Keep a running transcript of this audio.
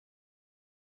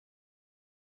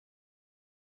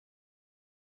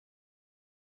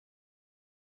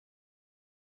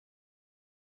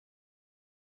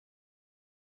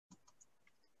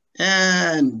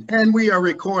And we are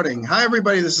recording. Hi,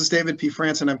 everybody. This is David P.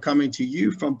 France, and I'm coming to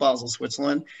you from Basel,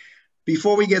 Switzerland.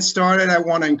 Before we get started, I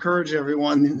want to encourage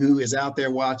everyone who is out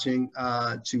there watching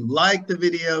to like the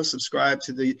video, subscribe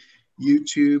to the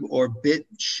YouTube or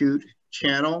BitChute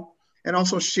channel, and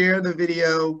also share the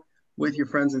video with your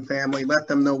friends and family. Let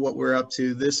them know what we're up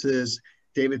to. This is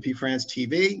David P. France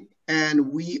TV,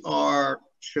 and we are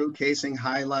showcasing,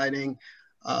 highlighting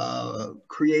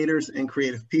creators and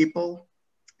creative people.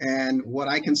 And what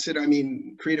I consider,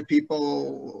 creative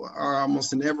people are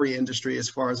almost in every industry as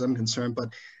far as I'm concerned, but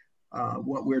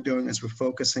what we're doing is we're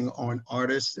focusing on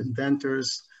artists,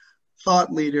 inventors,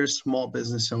 thought leaders, small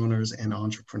business owners, and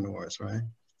entrepreneurs, right?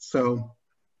 So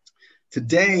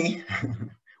today,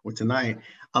 or tonight,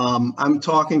 I'm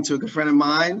talking to a good friend of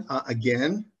mine,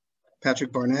 again,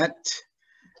 Patrick Barnitt,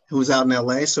 who's out in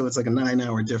LA, so it's like a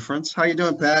 9-hour difference. How you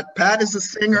doing, Pat? Pat is a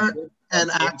singer and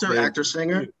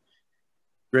actor-singer.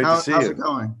 Great to see you. How's it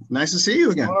going? Nice to see you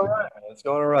again. It's going all right. It's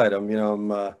going all right.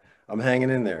 I'm hanging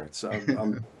in there.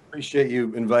 I'm appreciate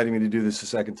you inviting me to do this a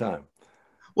second time.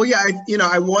 Well, yeah,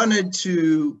 I wanted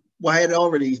to. Well, I had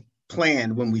already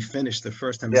planned when we finished the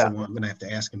first time. I said, well, I'm going to have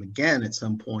to ask him again at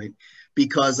some point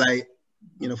because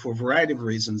for a variety of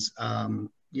reasons, the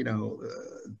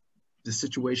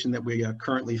situation that we are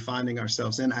currently finding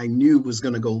ourselves in, I knew was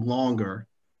going to go longer.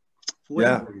 For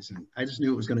whatever reason, I just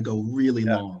knew it was going to go really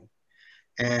long.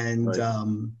 And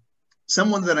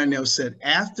someone that I know said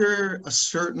after a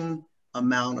certain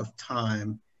amount of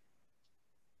time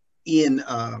in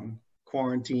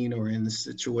quarantine or in the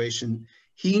situation,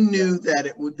 he knew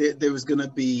that there was going to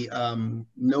be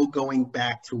no going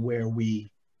back to where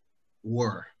we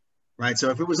were, right?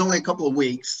 So if it was only a couple of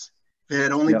weeks, if it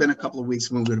had only been a couple of weeks,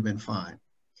 we would have been fine.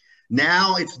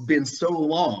 Now it's been so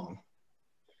long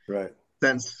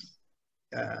since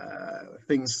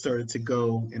things started to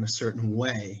go in a certain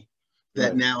way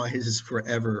that now it has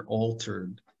forever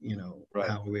altered,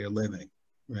 how we are living,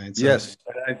 right? So, yes,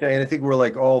 and I think we're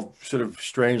like all sort of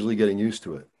strangely getting used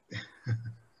to it.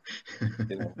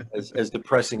 As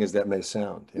depressing as that may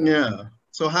sound. Yeah.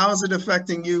 So how is it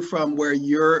affecting you from where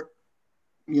you're,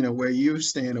 where you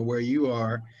stand or where you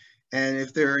are, and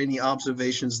if there are any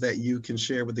observations that you can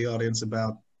share with the audience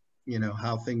about,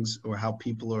 how things or how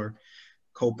people are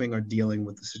coping or dealing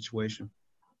with the situation?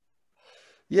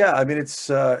 Yeah, it's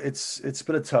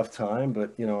been a tough time,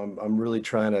 but I'm really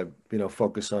trying to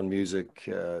focus on music,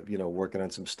 working on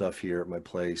some stuff here at my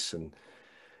place, and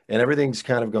everything's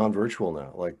kind of gone virtual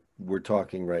now. Like we're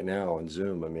talking right now on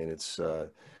Zoom. It's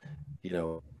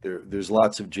there's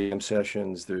lots of jam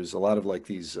sessions. There's a lot of like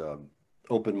these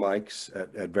open mics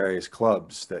at various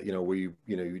clubs that you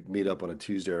meet up on a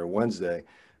Tuesday or a Wednesday.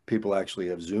 People actually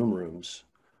have Zoom rooms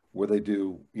where they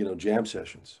do jam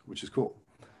sessions, which is cool.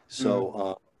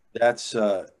 So that's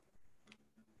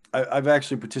I've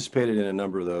actually participated in a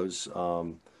number of those,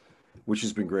 which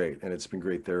has been great, and it's been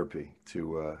great therapy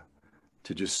to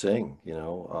just sing.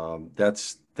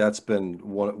 That's been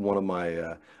one of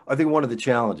my I think one of the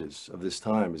challenges of this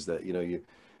time is that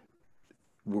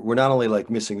we're not only like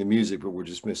missing the music, but we're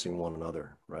just missing one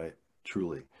another, right?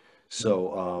 Truly.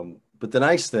 So but the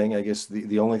nice thing, I guess,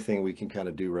 the only thing we can kind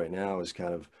of do right now is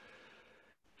kind of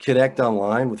connect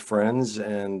online with friends,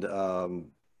 and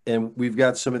we've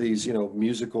got some of these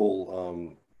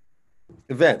musical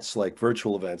events, like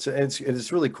virtual events, and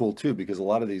it's really cool too, because a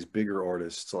lot of these bigger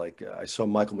artists, like I saw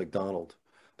Michael McDonald,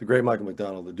 the great Michael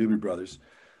McDonald, the Doobie Brothers.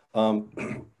 A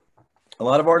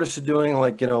lot of artists are doing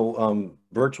like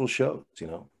virtual shows,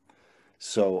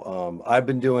 so I've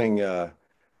been doing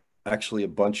actually a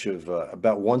bunch of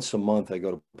about once a month I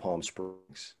go to Palm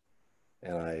Springs.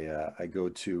 And I go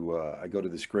to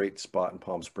this great spot in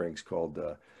Palm Springs called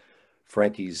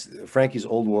Frankie's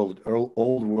Old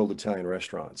World Italian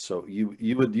Restaurant. So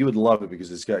you would love it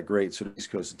because it's got great sort of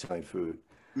East Coast Italian food.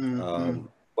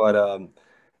 But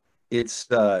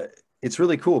it's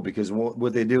really cool because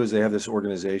what they do is they have this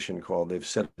organization they've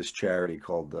set up this charity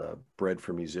called Bread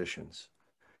for Musicians.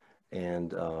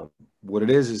 And what it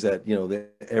is that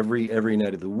every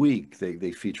night of the week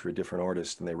they feature a different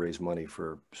artist and they raise money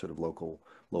for sort of local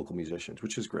musicians,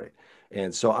 which is great.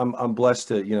 And so I'm blessed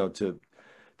to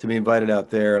be invited out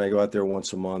there, and I go out there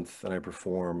once a month and I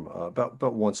perform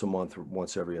about once a month or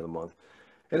once every other month,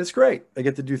 and it's great. I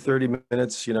get to do 30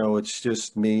 minutes. It's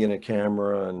just me and a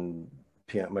camera and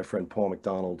my friend Paul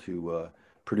McDonald, who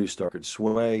produced our record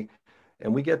Sway.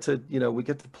 And we get to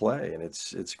play, and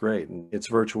it's great, and it's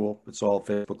virtual. It's all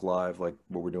Facebook Live, like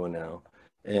what we're doing now.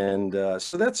 And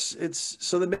so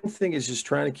the main thing is just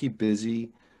trying to keep busy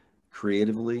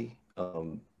creatively,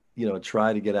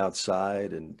 try to get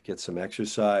outside and get some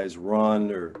exercise, run,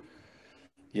 or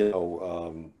you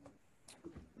know,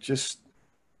 just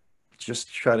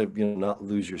try to, you know, not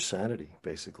lose your sanity,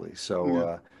 basically.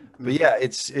 So, but yeah,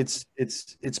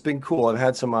 it's been cool. I've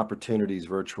had some opportunities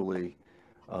virtually,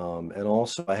 and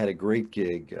also I had a great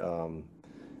gig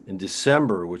in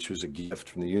December, which was a gift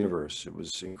from the universe. It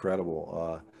was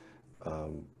incredible.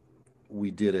 We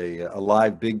did a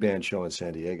live big band show in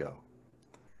San Diego,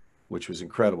 which was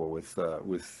incredible with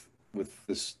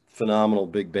this phenomenal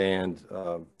big band,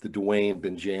 the Dwayne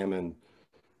Benjamin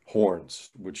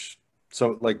horns, which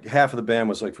so like half of the band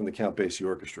was like from the Count Basie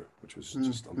Orchestra, which was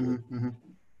just unbelievable.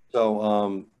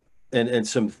 So and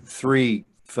some three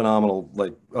phenomenal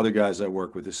like other guys I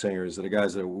work with, the singers, and the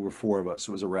guys that were four of us.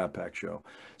 It was a Rat Pack show,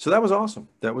 so that was awesome.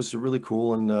 That was really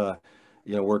cool, and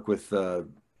you know, work with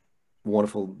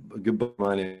wonderful a good buddy of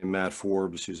mine named Matt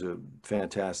Forbes, who's a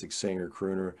fantastic singer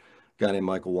crooner. A guy named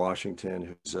Michael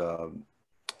Washington, who's a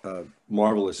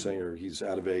marvelous singer. He's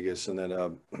out of Vegas, and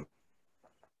then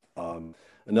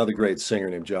another great singer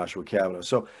named Joshua Cavanaugh.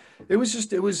 So it was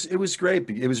just it was great.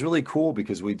 It was really cool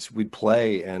because we'd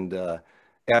play, and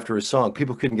after a song,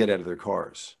 people couldn't get out of their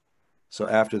cars. So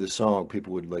after the song,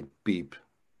 people would like beep.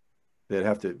 They'd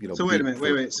have to, you know. So wait a minute,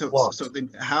 wait. So then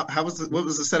how was what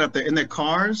was the setup there in their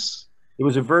cars? It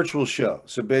was a virtual show.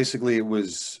 So basically, it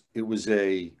was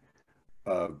a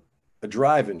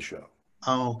drive-in show.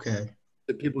 Oh, okay.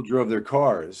 The people drove their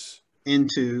cars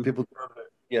Into people drove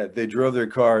they drove their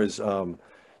cars you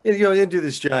know, into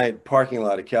this giant parking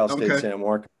lot at Cal State San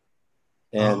Marcos,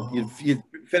 and you'd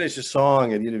finish a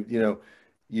song, and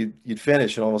you'd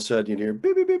finish, and all of a sudden you'd hear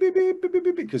beep beep beep beep beep beep beep,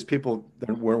 beep, because people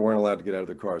weren't allowed to get out of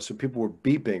their cars, so people were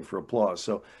beeping for applause.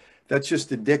 So that's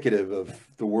just indicative of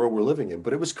the world we're living in.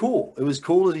 But it was cool. It was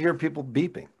cool to hear people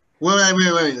beeping. Well,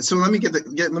 wait. So let me get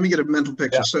a mental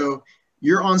picture. Yeah. So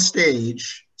you're on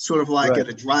stage, sort of like at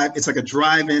a drive. It's like a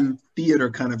drive-in theater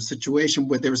kind of situation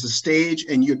where there's a stage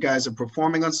and you guys are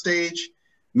performing on stage,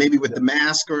 maybe with the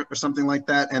mask or something like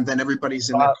that, and then everybody's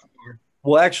in their car.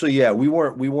 Well, actually, yeah, we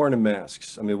weren't in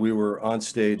masks. I mean, we were on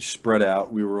stage, spread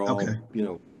out. We were all, you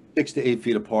know, 6 to 8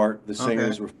 feet apart. The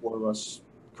singers were four of us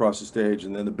across the stage,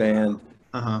 and then the band.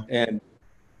 And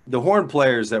the horn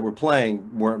players that were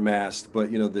playing weren't masked,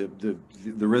 but you know,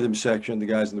 the rhythm section, the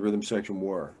guys in the rhythm section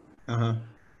were.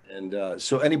 And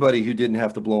so anybody who didn't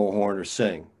have to blow a horn or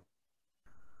sing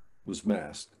was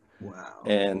masked. Wow.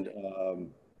 And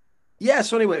yeah,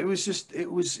 so anyway, it was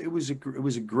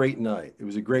a great night. It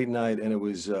was a great night, and it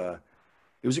was a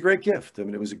great gift. I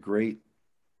mean, it was a great,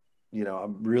 you know, a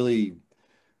really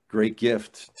great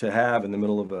gift to have in the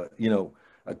middle of a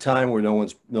time where no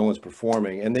one's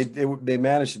performing. And they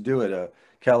managed to do it at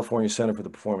California Center for the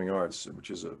Performing Arts,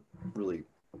 which is a really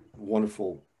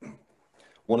wonderful,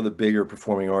 one of the bigger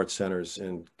performing arts centers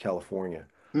in California.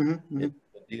 And,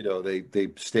 you know, they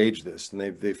staged this, and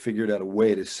they figured out a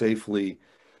way to safely,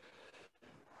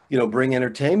 you know, bring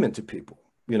entertainment to people,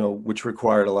 you know, which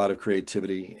required a lot of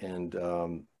creativity. And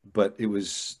but it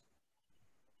was,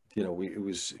 you know, it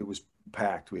was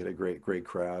packed. We had a great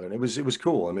crowd, and it was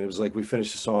cool. I mean, it was like we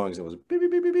finished the songs, and it was beep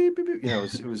beep beep beep beep beep. You know,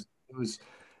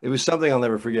 it was something I'll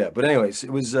never forget. But anyways, it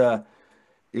was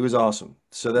awesome.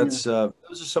 So that's those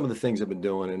are some of the things I've been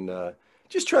doing, and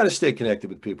just try to stay connected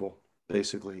with people,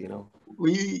 basically, you know. Well,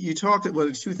 you talked, well,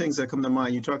 there's two things that come to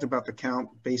mind. You talked about the Count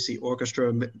Basie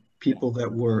Orchestra, people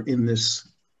that were in this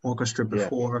orchestra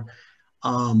before.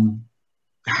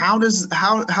 How does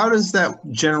that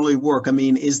generally work? I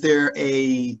mean, is there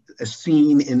a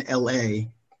scene in LA,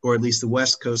 or at least the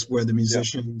West Coast, where the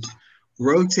musicians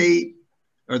rotate?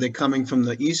 Are they coming from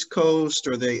the East Coast?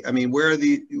 Or I mean, where are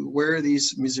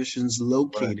these musicians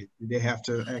located? Do they have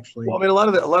to actually? Well, I mean, a lot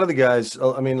of the guys.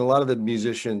 I mean, a lot of the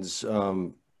musicians.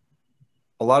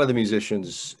 A lot of the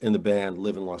musicians in the band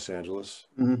live in Los Angeles.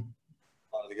 A lot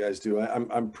of the guys do.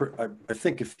 I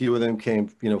think a few of them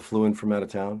flew in from out of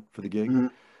town for the gig.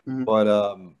 But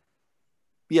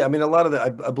yeah, I mean,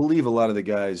 I believe a lot of the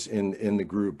guys in the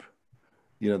group,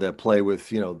 you know, that play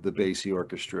with, you know, the Basie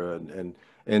Orchestra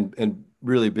and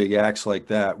really big acts like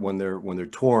that when they're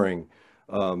touring,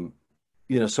 you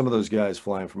know, some of those guys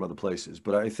flying from other places.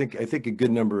 But I think a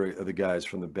good number of the guys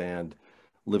from the band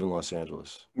live in Los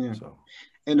Angeles. Yeah. So.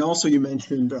 And also you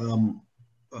mentioned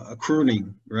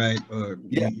crooning, right?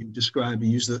 You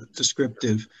use the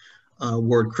descriptive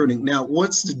word crooning. Now,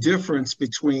 what's the difference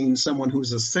between someone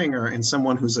who's a singer and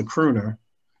someone who's a crooner?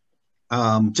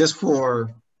 Just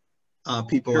for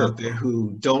people out there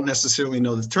who don't necessarily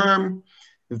know the term,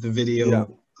 if the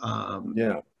video,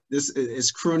 this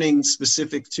is crooning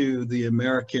specific to the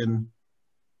American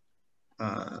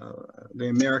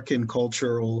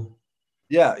cultural.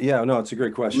 No, it's a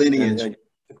great question. Lineage.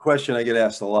 a question I get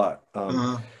asked a lot.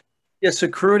 Uh, Yeah, so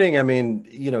crooning, I mean,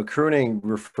 crooning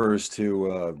refers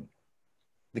to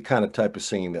the kind of type of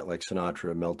singing that like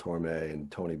Sinatra, Mel Torme,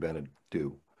 and Tony Bennett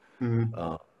do. mhm,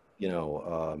 Uh,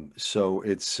 so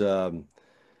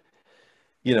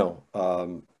you know,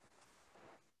 um,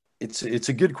 it's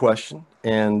a good question,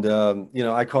 and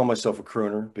I call myself a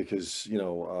crooner because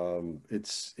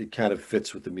it kind of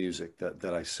fits with the music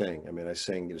that I sing. I mean, I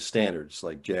sing standards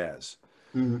like jazz.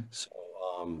 mhm, So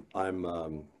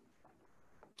I'm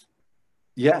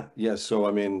yeah, yeah. So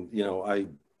I mean,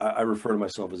 I refer to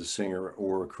myself as a singer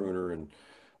or a crooner,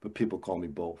 but people call me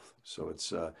both. So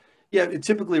it's yeah, it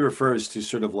typically refers to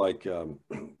sort of like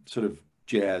sort of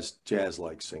jazz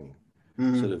like singing,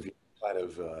 sort mhm, of kind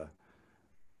of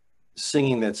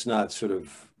singing that's not sort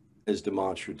of as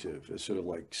demonstrative as sort of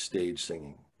like stage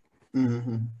singing.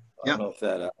 mhm. Yep. I don't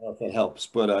know if that helps,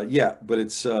 but yeah, but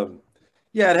it's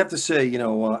yeah, I'd have to say,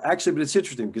 actually, but it's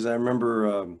interesting because I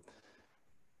remember,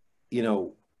 you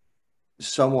know,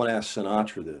 someone asked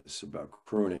Sinatra this about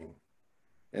crooning,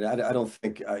 and I don't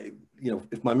think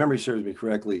if my memory serves me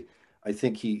correctly, I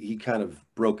think he kind of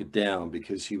broke it down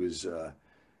because he was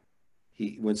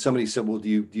he when somebody said, "Well, do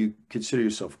you consider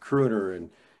yourself a crooner?" and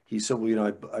he said,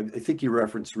 "Well, I think he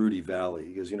referenced Rudy Valley."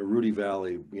 He goes, "Rudy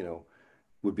Valley,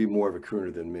 would be more of a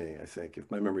crooner than me, I think, if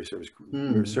my memory serves me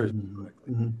Mhm,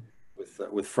 correctly, mhm,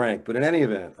 with Frank." But in any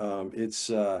event, it's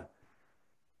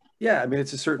yeah, I mean,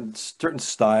 it's a certain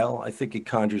style. I think it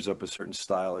conjures up a certain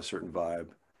style, a certain vibe,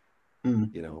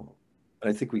 mhm. you know. And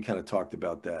I think we kind of talked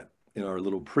about that in our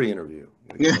little pre-interview,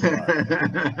 Yeah. kind of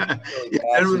vibe. Really Yeah,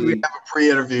 generally we jazzy. have a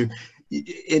pre-interview.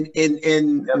 In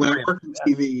Yeah, when I pre worked in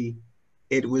TV,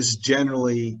 it was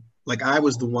generally like I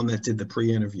was the one that did the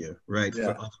pre-interview, right, yeah,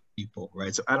 for other people,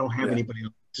 right? So I don't have yeah. anybody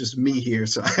else, just me here.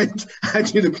 So I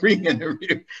do the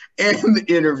pre-interview and the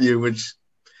interview, which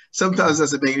sometimes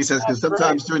doesn't make any sense because That's great.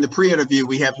 sometimes during the pre-interview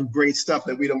we have some great stuff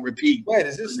that we don't repeat. Wait,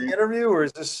 is I this the mean, interview or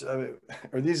is this, are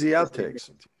these the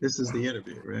outtakes? this is the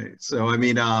interview, right? So I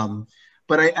mean,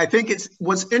 but I think it's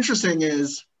what's interesting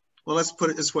is, well, let's put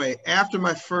it this way. After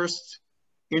my first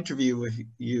interview with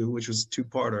you, which was a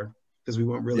two-parter because we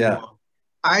went really Yeah, long,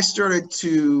 I started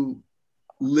to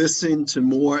listen to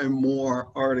more and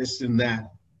more artists in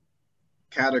that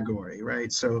category,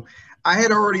 right? So I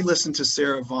had already listened to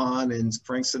Sarah Vaughan and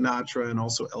Frank Sinatra and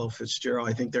also Ella Fitzgerald.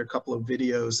 I think there are a couple of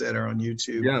videos that are on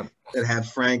YouTube yeah. that have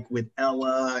Frank with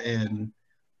Ella and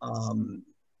um,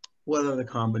 what other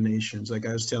combinations? Like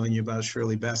I was telling you about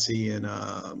Shirley Bassey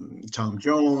and Tom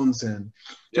Jones, and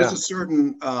just Yeah, a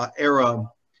certain era.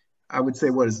 I would say,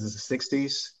 what is this, the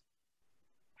 60s?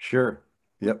 sure.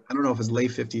 Yep. I don't know if it's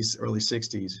late 50s, early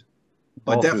 60s,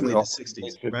 but All through definitely the all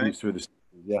 60s, right? 50s through the,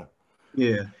 yeah.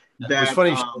 Yeah. It was That,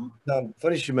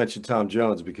 funny you mentioned Tom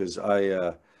Jones because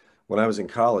when I was in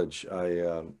college,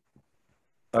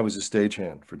 I was a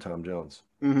stagehand for Tom Jones.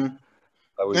 mhm.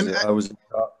 And I was,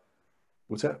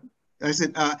 what's that? I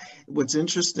said, what's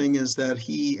interesting is that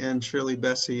he and Shirley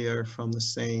Bassey are from the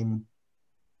same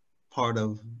part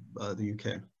of the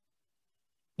UK.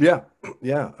 Yeah,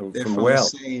 yeah, They're from from the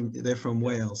Wales. same, they're from Yeah,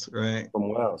 Wales, right? from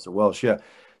Wales, or Welsh, yeah.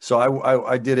 So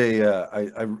I did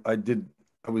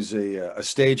I was a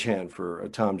stagehand for a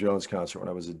Tom Jones concert when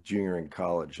I was a junior in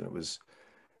college, and it was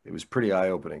pretty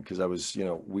eye-opening because I was,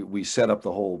 we set up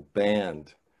the whole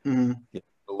band, Mhm.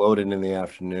 loaded in the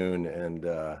afternoon, and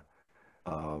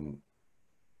um,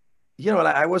 and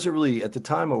I wasn't really at the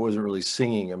time. I wasn't really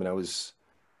singing. I mean, I was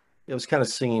kind of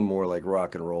singing more like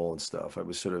rock and roll and stuff. I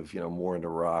was sort of, more into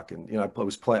rock, and I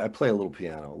play a little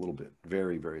piano, a little bit,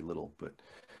 very very little, but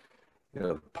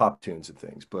pop tunes and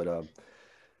things. But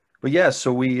yeah,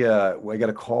 so I got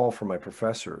a call from my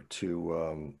professor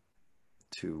to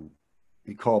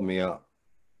he called me up.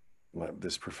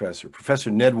 This Professor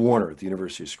Ned Warner at the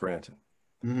University of Scranton.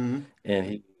 Mhm. And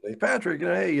hey, Patrick,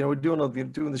 hey, we're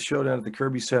doing the show down at the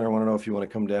Kirby Center. I want to know if you want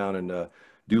to come down and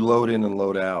do load in and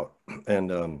load out.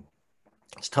 And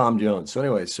it's Tom Jones. So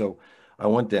anyway, so I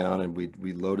went down and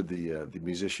we loaded the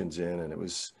musicians in, and it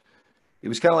was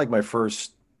kind of like my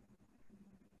first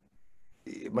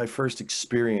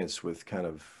experience with kind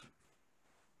of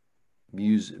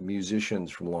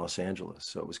musicians from Los Angeles.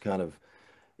 So it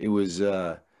was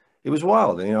it was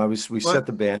wild. And, we set What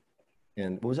the band,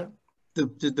 and what was that?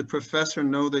 did the professor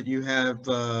know that you have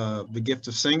the gift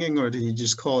of singing, or did he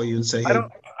just call you and say, I "Hey,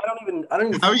 don't I don't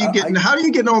even how are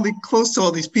you getting all the close to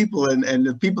all these people and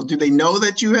the people? Do they know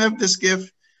that you have this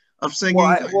gift of singing?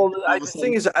 All of a the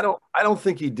thing sudden, is, I don't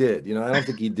think he did. I don't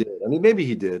think he did. I mean, maybe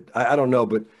he did. I don't know,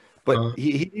 but uh,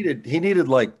 he needed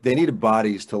like they needed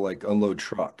bodies to like unload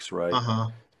trucks, right? huh,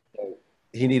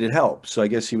 he needed help. So I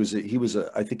guess I think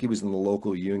he was in the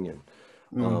local union,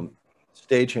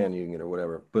 stagehand union or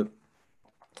whatever, but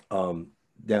down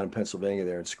in Pennsylvania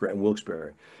there in Scranton,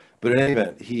 Wilkes-Barre. But in any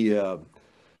event,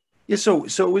 yeah, so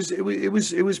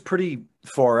it was pretty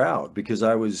far out because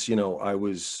I was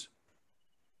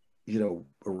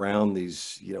around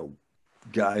these,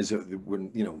 guys that were,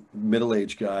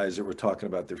 middle-aged guys that were talking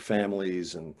about their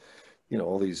families and,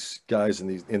 all these guys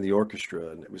in the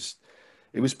orchestra. And it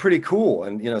was pretty cool.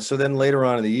 And, so then later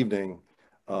on in the evening,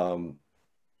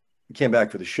 came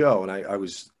back for the show, and I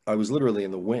was literally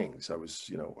in the wings. I was.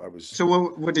 So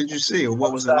what did you see, or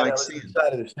what was it like seeing?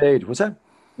 Side of the stage. What's that?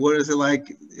 What is it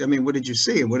like? I mean, what did you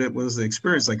see? What was the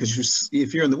experience like? Because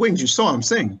if you're in the wings, you saw him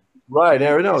sing. Right.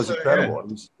 No, it was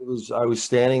incredible. I was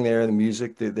standing there, the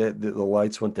music, the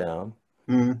lights went down,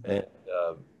 and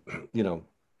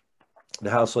the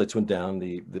house lights went down,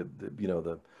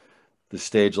 the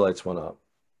stage lights went up,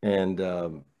 and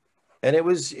it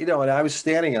was, and I was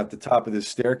standing at the top of this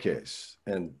staircase,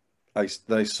 and I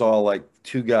saw like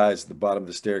two guys at the bottom of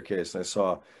the staircase, and I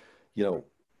saw,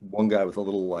 one guy with a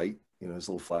little light, his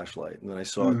little flashlight, and then I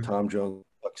saw Tom Jones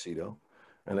tuxedo,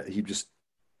 and he just,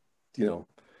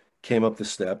 came up the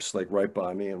steps like right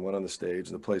by me and went on the stage,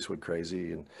 and the place went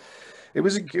crazy, and it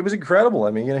was incredible.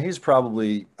 I mean, he's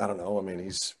probably, I don't know. I mean,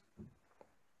 he's,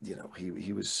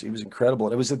 he was incredible,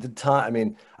 and it was at the time. I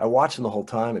mean, I watched him the whole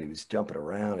time, and he was jumping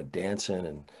around and dancing,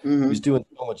 and he was doing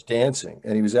so much dancing,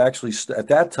 and he was actually at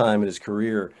that time in his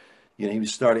career, he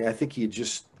was starting. I think he had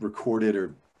just recorded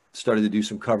or started to do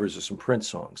some covers of some Prince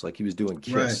songs, like he was doing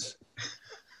Kiss. Right.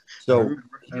 So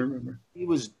I remember. He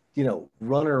was,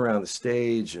 running around the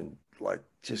stage and like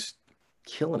just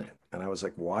killing it. And I was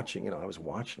like watching, I was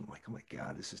watching him like, oh my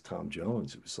God, this is Tom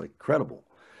Jones. It was like incredible.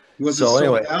 Was it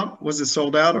sold out? Was it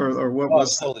sold out, or what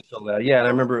was? Totally sold out. Yeah, and I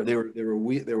remember they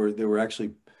were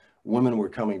actually, women were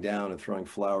coming down and throwing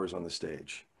flowers on the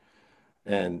stage,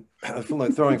 and from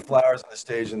like throwing flowers on the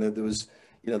stage, and there was,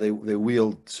 they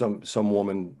wheeled some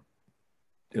woman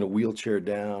in a wheelchair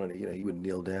down, and he would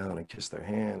kneel down and kiss their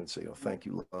hand and say, thank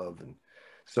you, love. And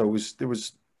so there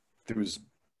was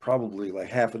probably like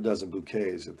half a dozen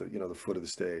bouquets at the the foot of the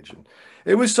stage, and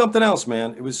it was something else,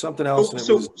 man. It was something else.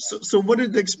 So what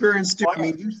did the experience do? I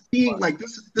mean, you see, like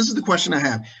this is the question I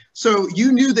have. So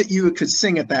you knew that you could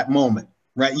sing at that moment,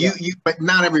 right? You but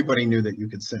not everybody knew that you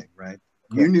could sing, right?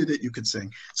 You knew that you could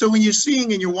sing. So when you're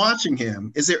seeing and you're watching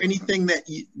him, is there anything that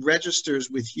registers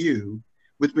with you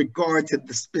with regard to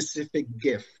the specific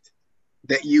gift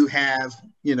that you have,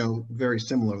 very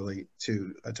similarly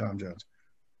to Tom Jones?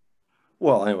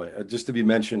 Well, anyway, just to be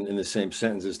mentioned in the same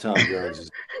sentence as Tom Jones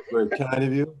is very kind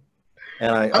of you.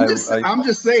 And I'm just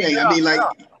saying. Yeah, I mean, like,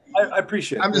 I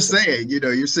appreciate it. I'm just saying,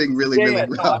 you sing really well.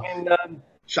 No, I mean,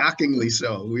 shockingly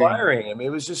so. Inspiring. I mean,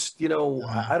 it was just, I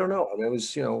don't know. I mean, it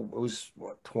was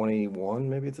what, 21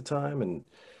 maybe at the time, and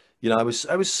I was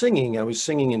singing. I was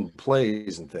singing in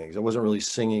plays and things. I wasn't really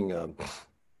singing. I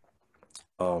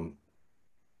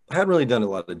hadn't really done a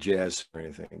lot of jazz or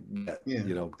anything yet,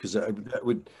 because I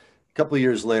would. A couple of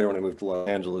years later, when I moved to Los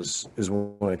Angeles, is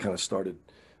when I kind of started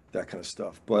that kind of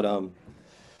stuff. But I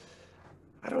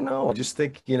don't know. I just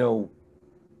think I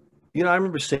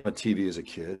remember seeing him on TV as a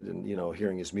kid and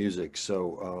hearing his music.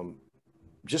 So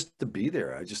just to be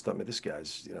there, I just thought, man, this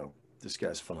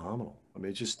guy's phenomenal. I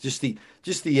mean, just the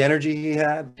energy he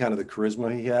had, kind of the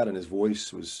charisma he had, and his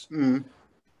voice was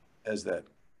has that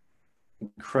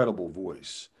incredible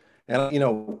voice. And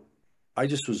I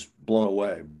just was blown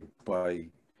away by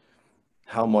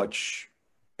how much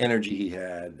energy he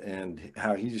had and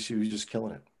how he was just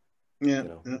killing it. Yeah.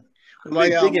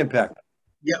 Big impact.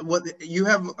 Yeah. Well, you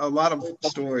have a lot of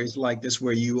stories like this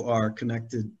where you are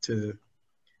connected to,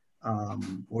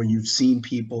 or you've seen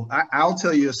people. I'll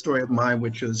tell you a story of mine,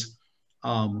 which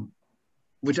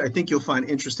I think you'll find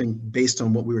interesting based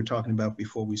on what we were talking about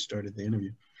before we started the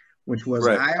interview, which was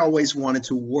I always wanted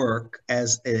to work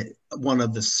as one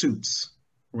of the suits.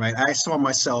 Right, I saw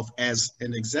myself as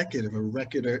an executive, a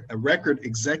record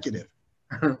executive.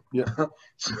 Yeah.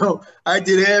 So I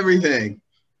did everything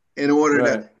in order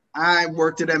to. I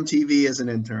worked at MTV as an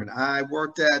intern. I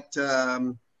worked at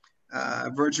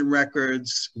Virgin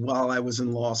Records while I was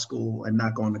in law school and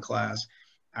not going to class.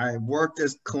 I worked at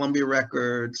Columbia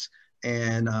Records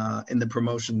and in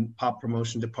the pop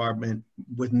promotion department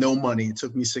with no money. It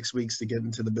took me 6 weeks to get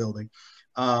into the building.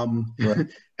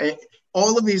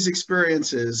 All of these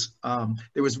experiences,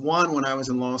 there was one when I was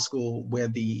in law school where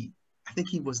I think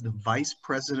he was the vice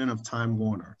president of Time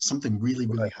Warner, something really,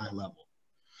 really high level.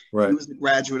 Right. He was a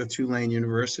graduate of Tulane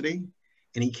University,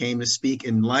 and he came to speak.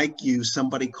 And like you,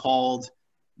 somebody called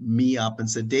me up and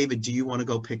said, David, do you want to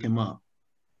go pick him up?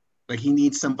 Like he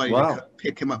needs somebody to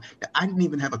pick him up. I didn't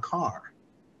even have a car.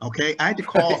 Okay. I had to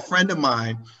call a friend of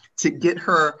mine to get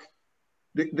her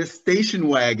the station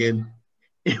wagon.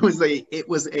 It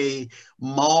was a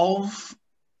mauve,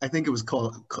 I think it was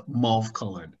called mauve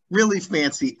colored, really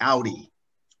fancy Audi,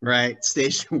 right?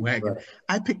 Station wagon. Right.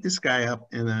 I picked this guy up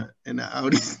in an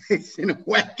Audi station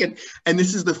wagon. And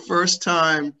this is the first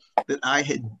time that I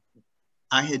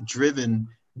had driven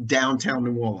downtown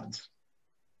New Orleans.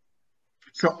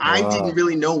 So I didn't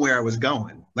really know where I was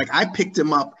going. Like I picked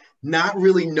him up, not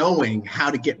really knowing how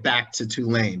to get back to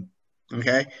Tulane.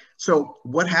 Okay. So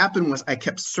what happened was I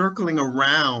kept circling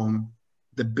around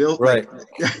the building, right.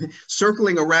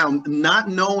 Circling around, not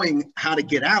knowing how to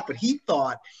get out, but he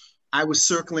thought I was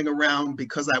circling around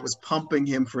because I was pumping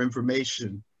him for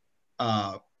information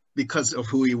because of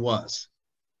who he was.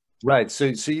 Right. So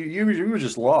you were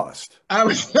just lost. I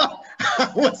was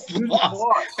lost.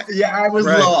 Yeah, I was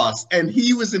lost. And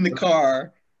he was in the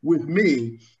car with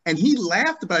me and he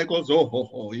laughed about it, goes,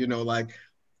 oh, you know, like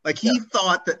he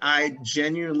thought that I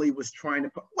genuinely was trying to,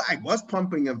 well, I was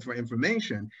pumping him for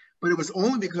information, but it was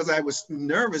only because I was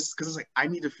nervous because I was like, I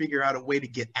need to figure out a way to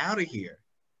get out of here.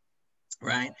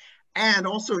 Right. And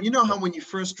also, you know how when you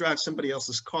first drive somebody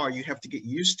else's car, you have to get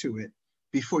used to it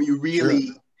before you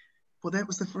really, well, that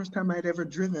was the first time I'd ever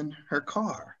driven her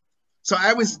car. So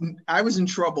I was in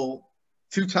trouble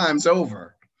 2 times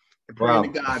over.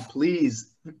 Praying to God,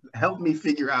 please help me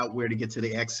figure out where to get to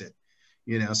the exit.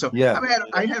 You know, so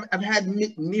I've had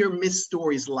near miss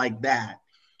stories like that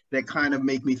kind of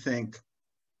make me think,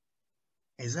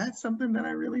 is that something that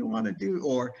I really want to do?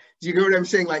 Or do you know what I'm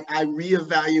saying? Like I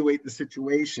reevaluate the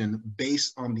situation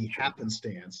based on the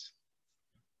happenstance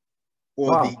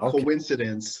or the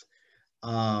coincidence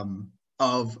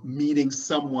of meeting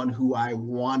someone who I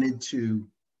wanted to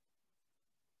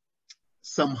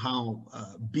somehow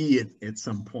be at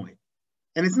some point.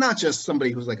 And it's not just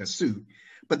somebody who's like a suit,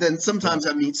 but then sometimes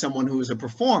I meet someone who is a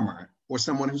performer or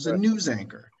someone who's a news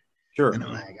anchor. Sure. And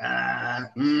I'm like,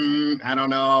 I don't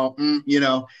know. You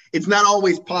know, it's not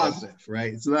always positive,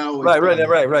 right? It's not always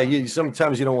right.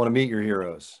 Sometimes you don't want to meet your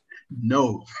heroes.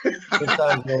 No.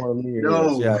 Sometimes you don't want to meet your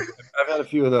heroes. Yeah, I've had a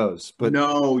few of those. But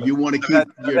no, you want to keep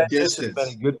your distance.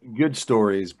 Many good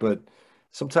stories, but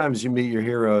sometimes you meet your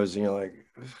heroes and you're like,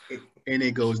 and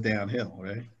it goes downhill,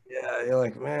 right? Yeah, you're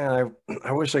like, man,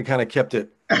 I wish I kind of kept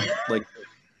it like,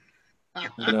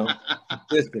 you know,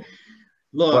 distant.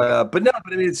 Look, but I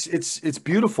mean, it's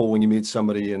beautiful when you meet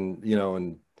somebody and you know,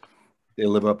 and they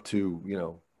live up to you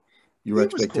know your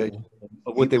expectations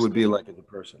of what they would be like as a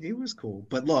person. He was cool,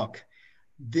 but look,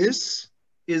 this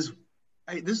is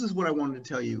what I wanted to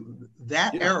tell you.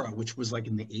 That era, which was like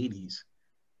in the 80s,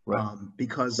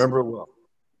 because remember it well.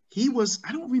 He was,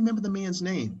 I don't remember the man's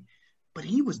name, but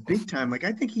he was big time. Like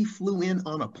I think he flew in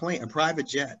on a private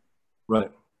jet.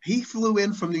 Right. He flew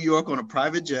in from New York on a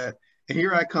private jet. And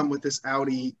here I come with this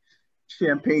Audi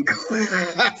champagne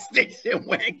station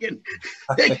wagon.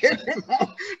 But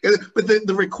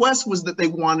the request was that they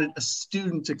wanted a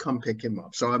student to come pick him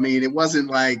up. So I mean, it wasn't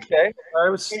like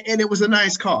and it was a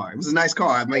nice car. It was a nice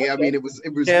car. I mean, it was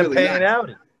really nice.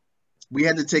 Audi. We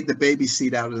had to take the baby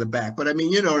seat out of the back, but I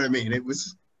mean, you know what I mean. It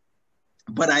was.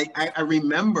 But I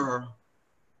remember,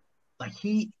 like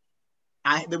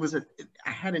I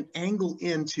had an angle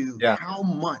into how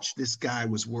much this guy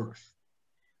was worth.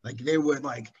 Like they were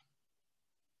like,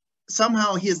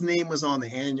 somehow his name was on the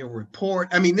annual report.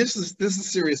 I mean, this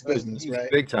is serious business,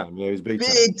 right? Big time. Yeah, he's big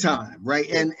time, right?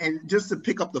 Yeah. And just to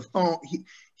pick up the phone,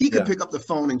 he could pick up the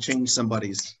phone and change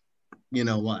somebody's, you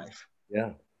know, life.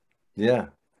 Yeah. Yeah.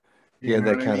 Yeah,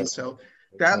 that kind of. So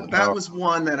that was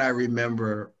one that I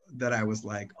remember that I was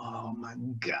like, oh my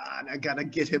God, I gotta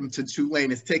get him to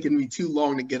Tulane. It's taking me too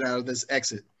long to get out of this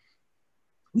exit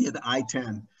near the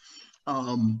I-10.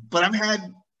 But I've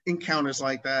had encounters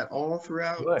like that all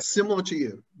throughout, similar to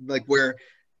you. Like where,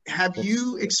 have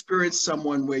you experienced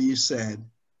someone where you said,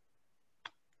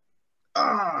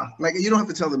 like you don't have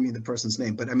to tell me the person's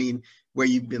name, but I mean, where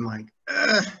you've been like,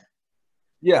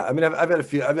 Yeah, I mean, I've had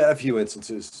a few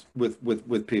instances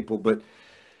with people, but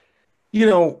you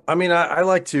know, I mean, I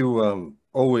like to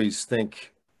always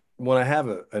think when I have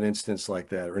an instance like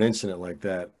that or an incident like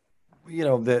that, you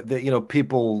know, that you know,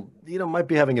 people, you know, might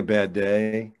be having a bad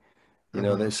day, you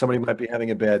know, that somebody might be having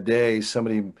a bad day,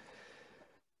 somebody,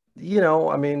 you know,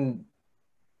 I mean,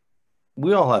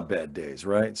 we all have bad days,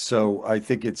 right? So I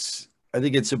think it's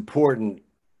important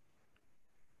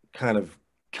kind of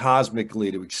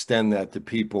cosmically to extend that to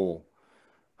people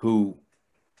who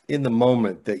in the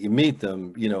moment that you meet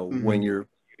them, you know, when you're a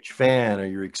huge fan or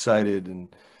you're excited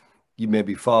and you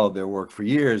maybe followed their work for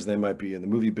years, they might be in the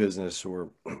movie business or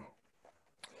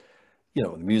you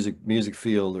know, the music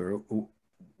field or,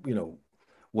 you know,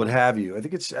 what have you. I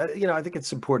think it's, you know, I think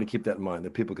it's important to keep that in mind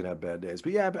that people can have bad days.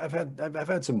 But yeah, I've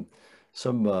had some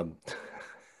some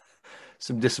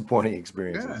disappointing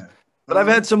experiences. Yeah. But I've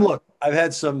had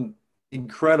some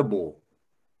incredible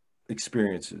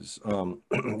experiences.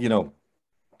 You know,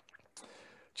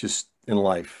 just in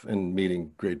life and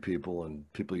meeting great people and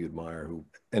people you admire who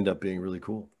end up being really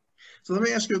cool. So let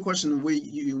me ask you a question.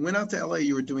 You went out to LA,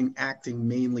 you were doing acting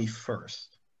mainly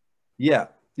first. Yeah, All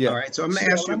yeah. right. So I'm going So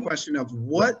to ask you a question of right,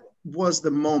 what was the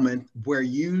moment where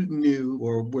you knew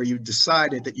or where you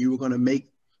decided that you were going to make,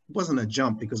 it wasn't a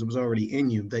jump because it was already in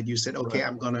you, that you said, okay, right,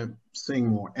 I'm going to sing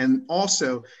more. And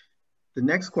also, the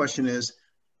next question is,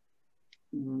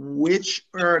 which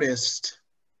artist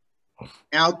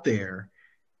out there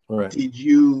right. did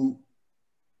you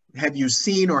have you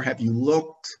seen or have you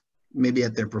looked maybe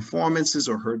at their performances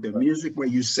or heard their music where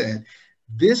you said,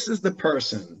 this is the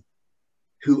person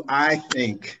who I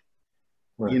think,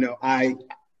 you Right. know, I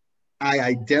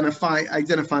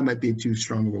identify might be too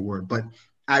strong of a word, but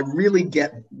I really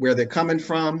get where they're coming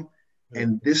from. Right.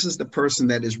 And this is the person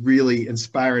that is really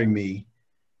inspiring me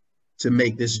to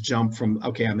make this jump from,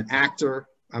 okay, I'm an actor,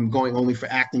 I'm going only for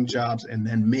acting jobs, and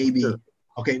then maybe, Sure.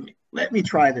 okay, let me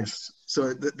try this.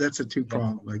 So that's a two Yeah.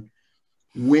 prong, like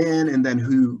when and then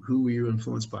who were you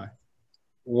influenced by?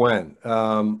 When?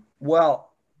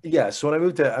 Well, yeah. So when I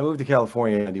moved to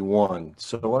California in '91.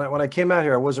 So when I came out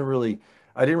here, I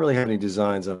didn't really have any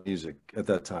designs on music at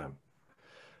that time.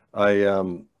 I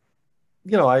you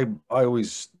know, I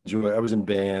always I was in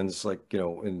bands like, you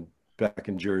know, in back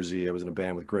in Jersey, I was in a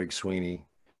band with Greg Sweeney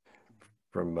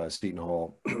from Seton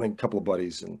Hall and a couple of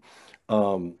buddies, and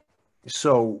um,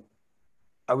 so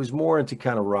I was more into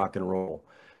kind of rock and roll.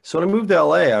 So when I moved to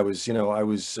LA,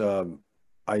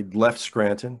 I left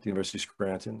Scranton, the University of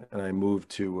Scranton, and I moved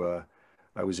to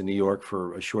I was in New York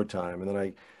for a short time, and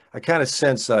then I kind of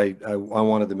sensed I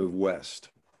wanted to move west.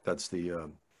 That's the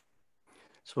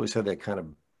so I always had that kind of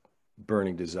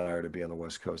burning desire to be on the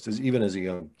West Coast, even as a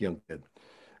young kid,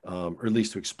 or at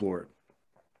least to explore it.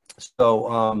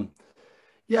 So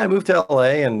yeah, I moved to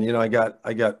LA, and you know I got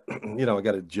a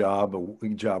job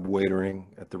waitering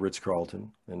at the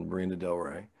Ritz-Carlton in Marina Del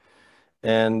Rey,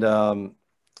 and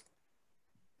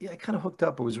yeah, I kind of hooked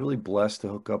up. I was really blessed to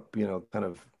hook up, you know, kind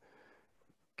of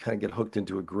get hooked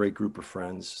into a great group of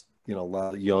friends, you know, a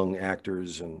lot of young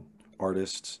actors and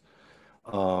artists.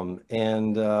 And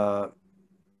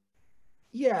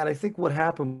yeah, and I think what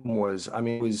happened was, I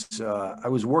mean, I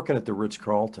was working at the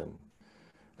Ritz-Carlton,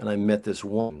 and I met this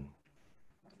woman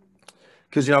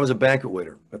because you know I was a banquet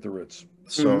waiter at the Ritz,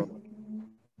 so Mm-hmm.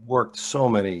 worked so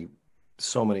many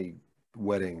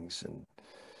weddings and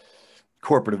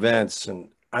corporate events, and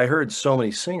I heard so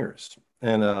many singers,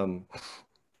 and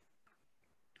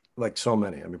like so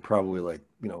many. I mean, probably like,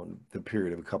 you know, in the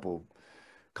period of a couple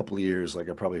of years, like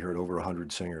I probably heard over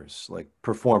 100 singers, like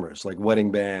performers, like wedding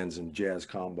bands and jazz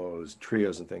combos,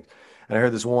 trios and things. And I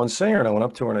heard this one singer, and I went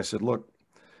up to her and I said, "Look,"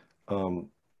 um,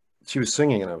 she was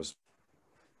singing, and I was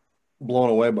blown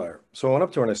away by her. So I went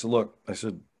up to her and I said, "Look," I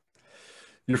said,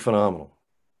 "you're phenomenal."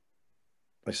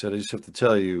 I said, "I just have to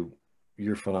tell you,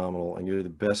 you're phenomenal, and you're the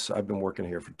best. I've been working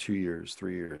here for 2 years,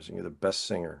 3 years, and you're the best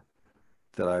singer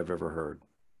that I've ever heard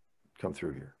come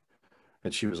through here."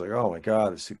 And she was like, "Oh my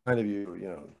God, it's the kind of you, you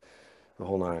know, the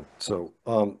whole nine." So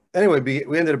anyway,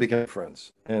 we ended up becoming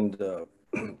friends, and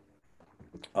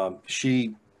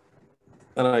she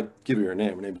and I give you her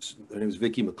name. Her name's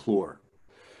Vicky McClure,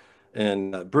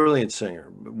 and brilliant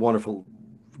singer, wonderful,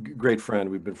 great friend.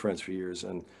 We've been friends for years,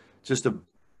 and just a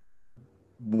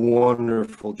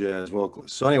wonderful jazz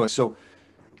vocalist. So anyway, so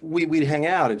we'd hang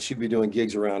out, and she'd be doing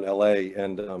gigs around LA,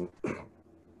 and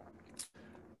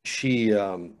she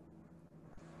um,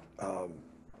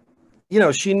 you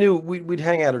know, she knew we'd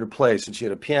hang out at her place, and she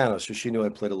had a piano, so she knew I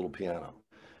played a little piano,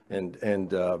 and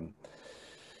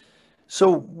so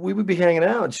we would be hanging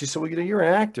out, and she said, "Well, you know, you're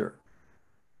an actor."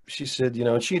 She said, you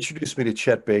know, and she introduced me to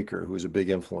Chet Baker, who was a big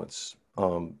influence,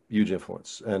 huge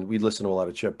influence, and we listened to a lot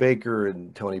of Chet Baker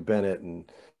and Tony Bennett, and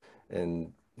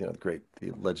you know, the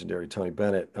legendary Tony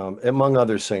Bennett, among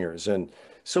other singers, and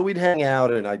so we'd hang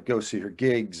out, and I'd go see her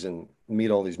gigs and meet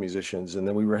all these musicians, and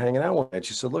then we were hanging out one night.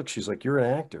 She said, "Look," she's like, "you're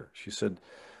an actor." She said,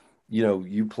 "You know,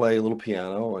 you play a little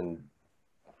piano, and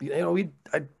you know, we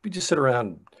just sit around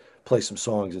and play some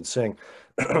songs and sing."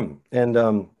 and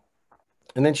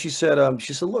and then she said,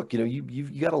 "Look, you know, you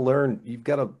got to learn, you've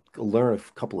got to learn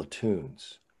a couple of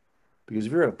tunes, because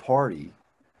if you're at a party,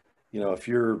 you know, if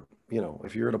you're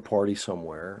at a party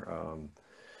somewhere,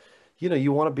 you know,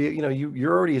 you want to be, you know,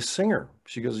 you're already a singer."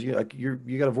 She goes, "You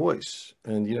got a voice,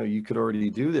 and you know, you could already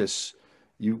do this.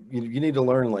 You need to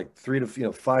learn like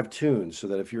 5 tunes so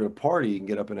that if you're at a party, you can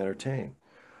get up and entertain.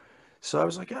 So I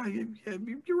was like, yeah,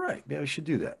 you're right. Yeah, I should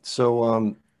do that.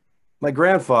 So my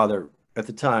grandfather at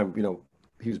the time,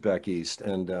 he was back east,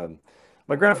 and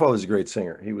my grandfather was a great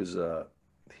singer. He used to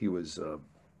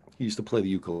play the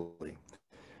ukulele,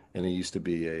 and he used to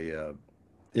be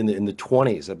in the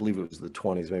 20s, I believe it was the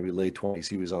 20s, maybe late 20s.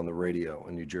 He was on the radio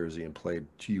in New Jersey and played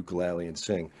ukulele and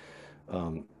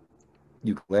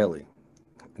ukulele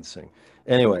and sing.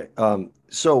 Anyway,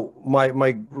 so my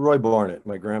Roy Barnitt,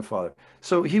 my grandfather,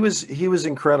 so he was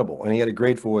incredible, and he had a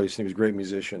great voice, and he was a great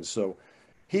musician. So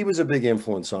he was a big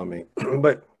influence on me.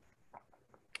 But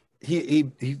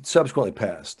he subsequently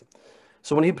passed.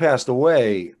 So when he passed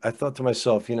away, I thought to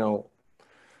myself, because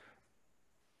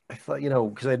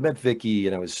I'd met Vicky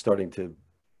and I was starting to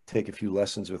take a few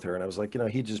lessons with her, and I was like,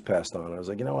 he just passed on. I was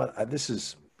like, you know what, this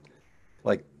is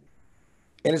like,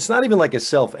 and it's not even like a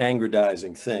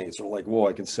self-aggrandizing thing. It's like, whoa,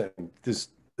 I can sing this.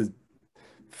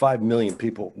 5 million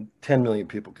people, 10 million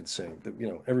people can sing.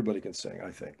 Everybody can sing, I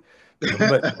think.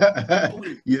 But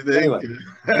you think?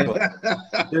 Anyway,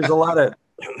 there's a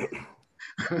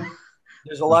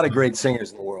lot of great singers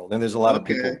in the world, and there's a lot of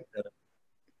people that,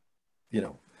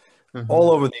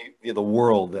 all over the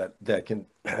world that can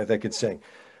sing.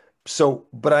 So,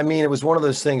 but I mean, it was one of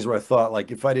those things where I thought, like,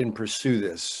 if I didn't pursue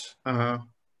this,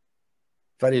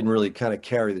 if I didn't really kind of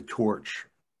carry the torch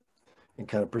and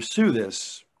kind of pursue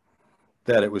this,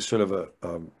 that it was sort of a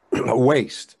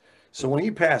waste. So when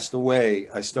he passed away,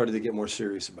 I started to get more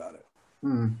serious about it.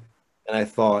 And I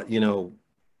thought, got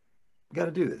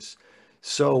to do this.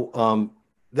 So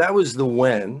that was the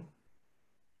when.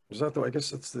 Was that I guess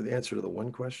that's the answer to the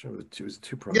one question. It was a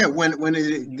two-pronged. Yeah, when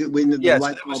did the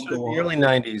light bulb go on? The early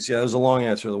 90s. Yeah, it was a long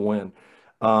answer to the when.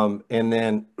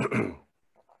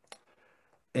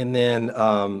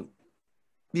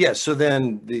 Yeah, so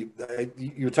then you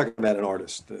were talking about an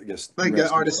artist, I guess. Like an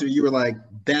artist, you were like,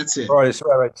 that's it. Artist,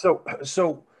 right. So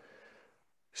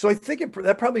I think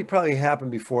that probably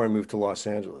happened before I moved to Los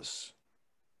Angeles.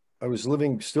 I was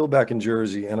living still back in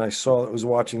Jersey, and I was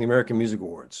watching the American Music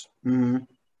Awards. And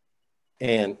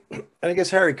I guess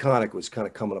Harry Connick was kind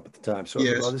of coming up at the time. So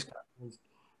I was like, oh,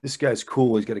 this guy's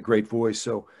cool. He's got a great voice.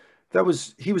 So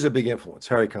he was a big influence,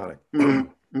 Harry Connick.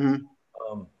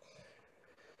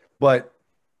 But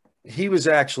he was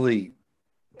actually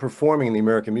performing in the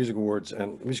American Music Awards,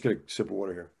 and let me just get a sip of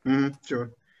water here.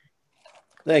 Sure.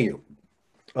 Thank you.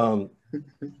 And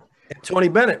Tony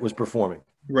Bennett was performing.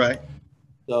 Right.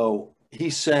 So he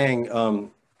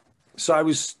sang. So I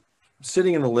was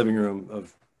sitting in the living room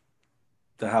of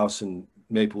the house in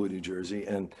Maplewood, New Jersey,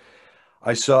 and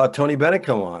I saw Tony Bennett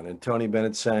come on, and Tony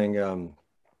Bennett sang,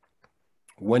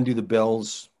 "When Do the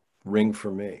Bells Ring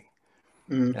for Me?"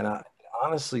 And I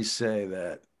honestly say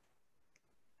that,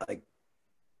 like,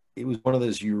 it was one of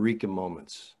those eureka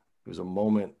moments. It was a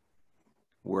moment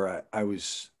where I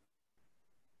was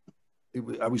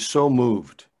so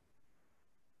moved,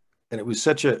 and it was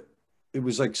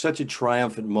like such a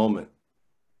triumphant moment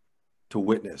to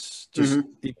witness, just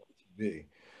TV.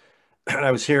 And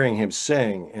I was hearing him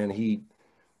sing, and he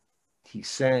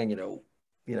sang,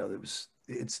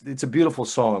 it's a beautiful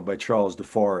song by Charles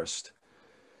DeForest,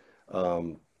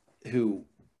 who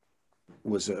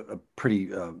was a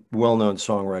pretty well-known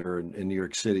songwriter in New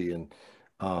York City, and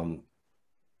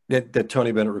that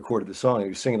Tony Bennett recorded the song. He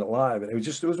was singing it live, and it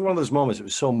was one of those moments. It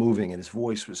was so moving, and his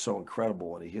voice was so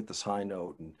incredible, and he hit this high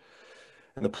note, and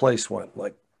the place went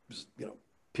like,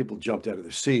 people jumped out of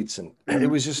their seats, and it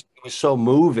was so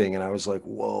moving, and I was like,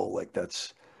 whoa, like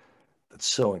that's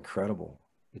so incredible.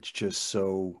 It's just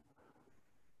so,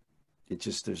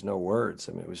 there's no words.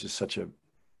 I mean, it was just such a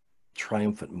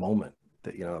triumphant moment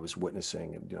that, I was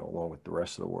witnessing, and, along with the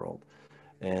rest of the world.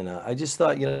 And I just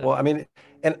thought, well, I mean,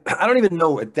 and I don't even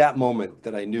know at that moment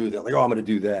that I knew that, like, oh, I'm going to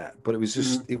do that. But it was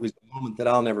just, it was a moment that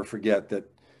I'll never forget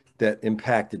that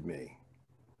impacted me,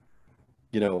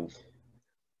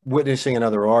 witnessing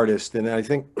another artist. And I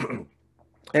think,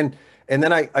 and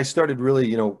then I started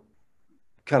really,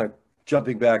 kind of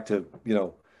jumping back to,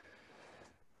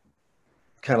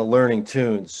 kind of learning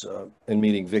tunes and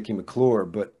meeting Vicky McClure.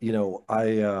 But,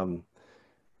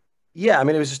 yeah, I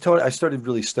mean, it was just Tony. I started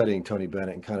really studying Tony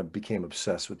Bennett and kind of became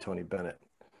obsessed with Tony Bennett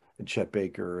and Chet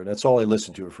Baker. And that's all I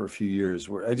listened to for a few years,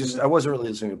 where I wasn't really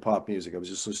listening to pop music. I was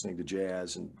just listening to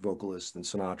jazz and vocalists and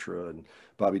Sinatra and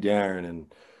Bobby Darin and,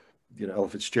 Ella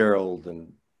Fitzgerald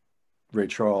and Ray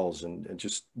Charles, and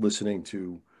just listening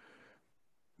to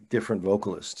different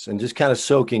vocalists and just kind of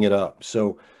soaking it up.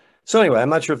 So anyway, I'm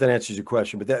not sure if that answers your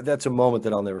question, but that's a moment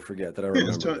that I'll never forget, that I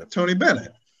remember. Tony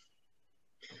Bennett.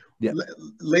 Yeah.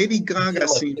 Lady Gaga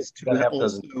seems about to half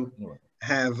also dozen. Anyway.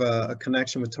 have a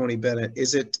connection with Tony Bennett.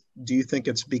 Do you think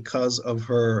it's because of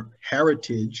her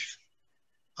heritage?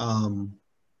 Yeah,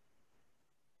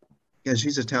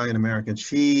 she's Italian American.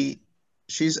 I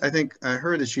think I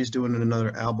heard that she's doing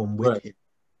another album with him.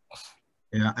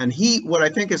 Yeah, and what I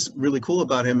think is really cool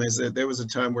about him is that there was a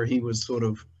time where he was sort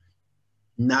of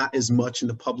not as much in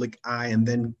the public eye and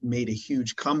then made a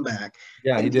huge comeback.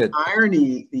 Yeah, and he did.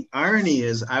 The irony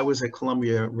is I was at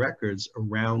Columbia Records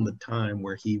around the time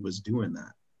where he was doing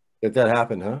that. If that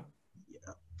happened, huh?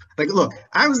 Yeah. Like, look,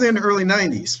 I was there in the early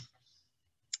 90s.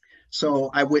 So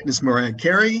I witnessed Mariah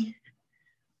Carey.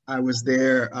 I was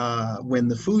there when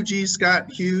the Fugees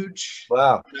got huge.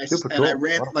 Wow, super cool. And I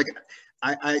ran, like,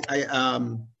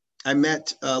 I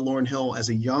met Lauryn Hill as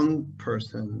a young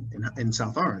person in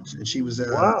South Orange, and she was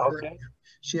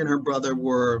she and her brother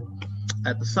were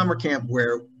at the summer camp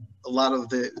where a lot of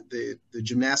the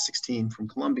gymnastics team from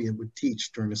Columbia would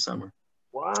teach during the summer.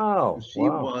 Wow. So she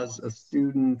was a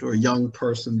student or a young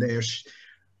person there.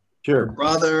 Sure. Her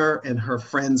brother and her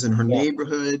friends in her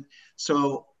neighborhood.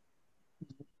 So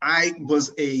I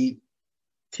was a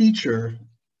teacher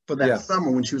for that summer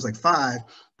when she was like 5.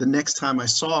 The next time I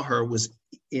saw her was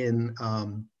in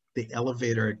the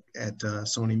elevator at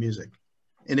Sony Music,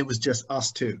 and it was just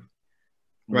us two,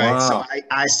 right? Wow. So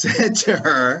I said to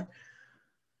her,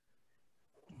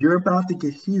 "You're about to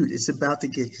get huge. It's about to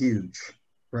get huge,"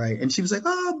 right? And she was like,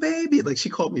 "Oh, baby," like she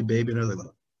called me baby, and I was like,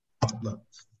 "Look,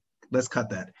 let's cut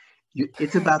that.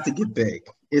 It's about to get big.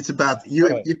 It's about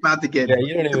you're about to get. Yeah,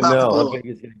 you don't even know how big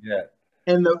it's gonna get."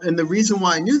 And the reason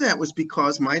why I knew that was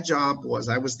because my job was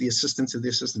I was the assistant to the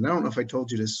assistant. I don't know if I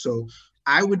told you this. So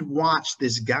I would watch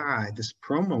this guy, this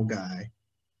promo guy,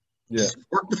 just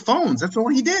work the phones. That's all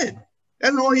he did.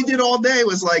 That's all he did all day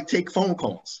was like take phone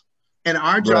calls. And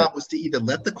our job was to either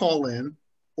let the call in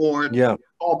or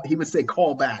he would say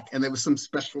call back. And there was some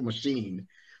special machine,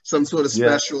 some sort of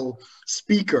special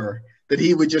speaker that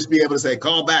he would just be able to say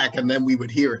call back, and then we would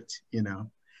hear it, you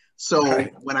know. So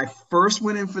when I first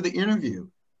went in for the interview,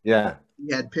 he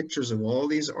had pictures of all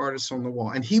these artists on the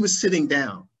wall, and he was sitting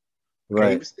down. He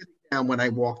was sitting down when I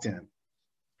walked in.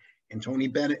 And Tony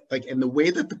Bennett, and the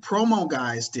way that the promo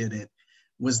guys did it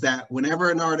was that whenever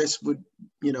an artist would,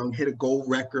 you know, hit a gold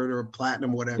record or a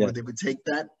platinum, whatever, they would take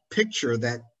that picture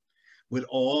that with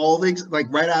all the, like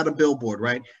right out of Billboard,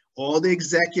 right? All the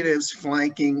executives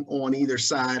flanking on either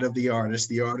side of the artist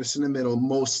in the middle,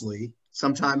 mostly.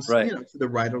 Sometimes, you know, to the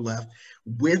right or left,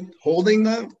 with holding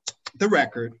the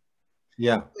record.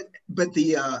 Yeah. But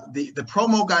the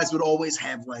promo guys would always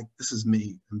have, like, this is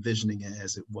me envisioning it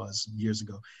as it was years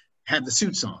ago, have the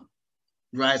suits on,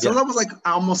 right? So that was like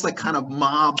almost like kind of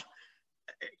mob.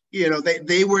 You know,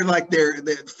 they were like they're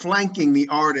flanking the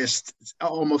artist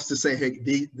almost to say,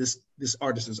 hey, this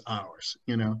artist is ours.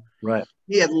 You know. Right.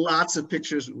 He had lots of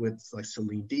pictures with like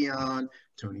Celine Dion,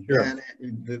 Tony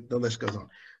Bennett, the list goes on.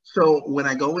 So when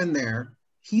I go in there,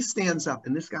 he stands up,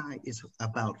 and this guy is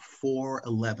about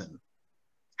 4'11"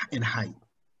 in height.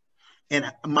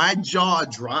 And my jaw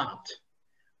dropped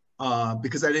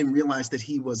because I didn't realize that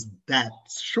he was that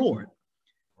short.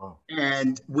 Wow.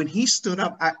 And when he stood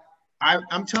up,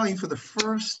 I'm telling you, for the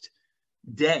first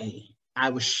day, I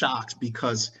was shocked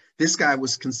because this guy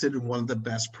was considered one of the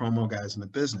best promo guys in the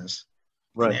business.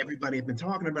 Right. And everybody had been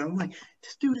talking about it. I'm like,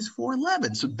 this dude is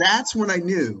 4'11". So that's when I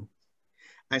knew.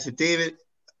 I said, David,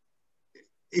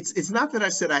 it's not that I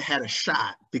said I had a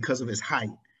shot because of his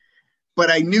height, but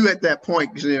I knew at that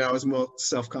point, because, you know, I was more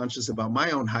self-conscious about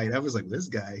my own height. I was like, this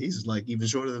guy, he's like even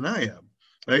shorter than I am.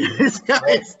 Like, this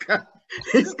guy's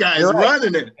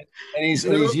running it. And he's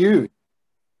huge.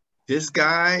 This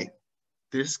guy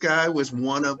was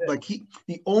one of, like,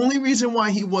 the only reason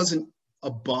why he wasn't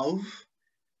above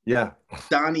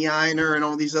Donnie Ienner and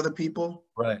all these other people.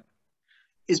 Right.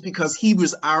 Is because he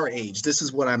was our age. This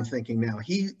is what I'm thinking now.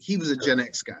 He was a Gen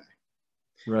X guy.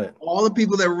 Right. All the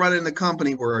people that were running the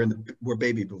company were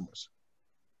baby boomers.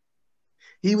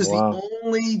 He was the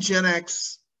only Gen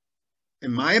X,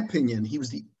 in my opinion. He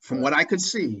was from what I could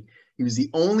see, he was the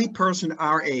only person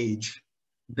our age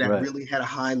that really had a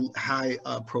high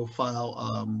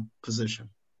profile position.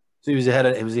 So he was head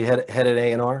at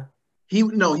A&R? He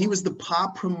was the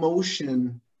pop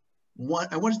promotion.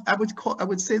 I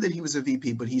would say that he was a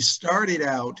VP, but he started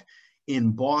out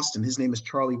in Boston. His name is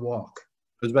Charlie Walk.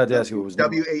 I was about to ask you what was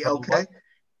W-A-L-K.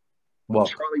 Walk.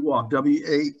 Charlie Walk.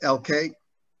 W-A-L-K.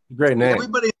 Great name.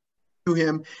 Everybody knew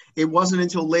him. It wasn't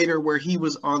until later where he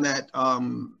was on that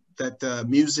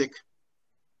music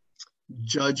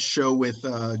judging show with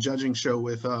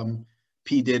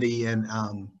P. Diddy, and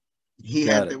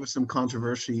there was some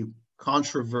controversy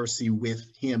controversy with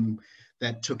him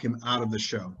that took him out of the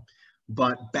show.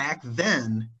 But back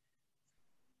then,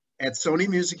 at Sony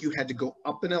Music, you had to go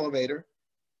up an elevator,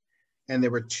 and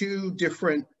there were two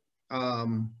different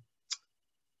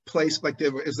places, like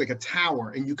it was like a tower,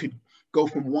 and you could go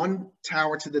from one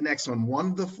tower to the next on one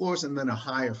of the floors and then a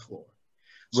higher floor.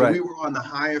 So we were on the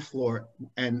higher floor,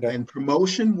 and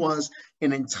promotion was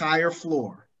an entire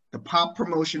floor. The pop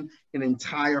promotion, an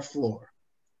entire floor.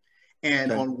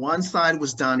 And on one side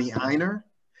was Donnie Einer.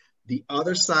 The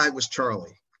other side was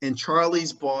Charlie. And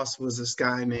Charlie's boss was this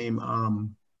guy named,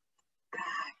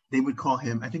 they would call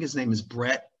him, I think his name is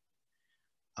Brett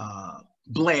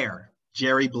Blair,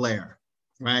 Jerry Blair,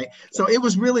 right? So it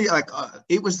was really like,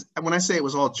 it was, when I say it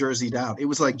was all Jerseyed out, it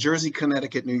was like Jersey,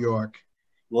 Connecticut, New York,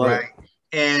 right?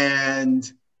 And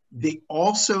they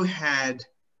also had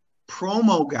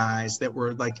promo guys that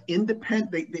were like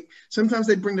independent. Sometimes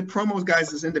they'd bring the promo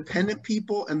guys as independent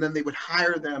people, and then they would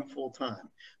hire them full time.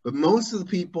 But most of the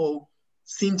people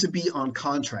seemed to be on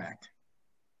contract,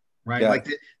 right? Like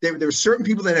there were certain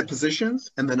people that had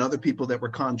positions, and then other people that were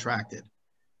contracted,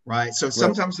 right? So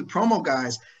sometimes the promo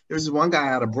guys, there was one guy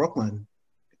out of Brooklyn,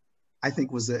 I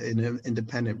think was an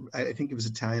independent, I think he was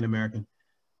Italian-American.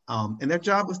 And their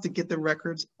job was to get the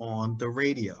records on the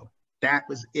radio. That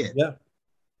was it. Yeah.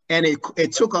 And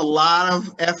it took a lot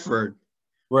of effort,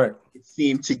 right? It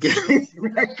seemed, to get these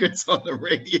records on the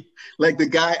radio. Like the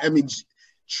guy, I mean,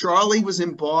 Charlie was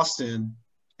in Boston,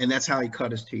 and that's how he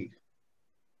cut his teeth.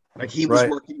 Like he was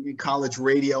working in college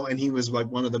radio, and he was like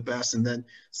one of the best, and then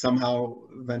somehow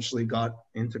eventually got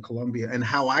into Columbia. And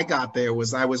how I got there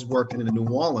was I was working in New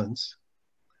Orleans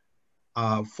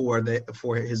I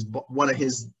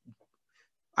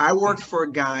worked for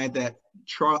a guy that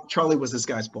Charlie was this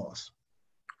guy's boss.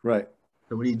 Right.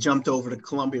 So when he jumped over to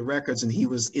Columbia Records and he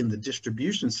was in the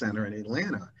distribution center in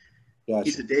Atlanta,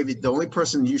 he said, David, the only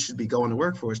person you should be going to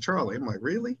work for is Charlie. I'm like,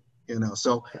 really? You know,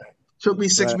 so it took me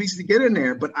 6 weeks to get in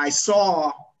there, but I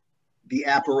saw the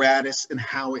apparatus and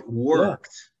how it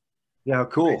worked. Yeah,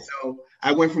 cool. Right? So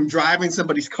I went from driving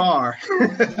somebody's car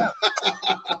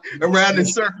around in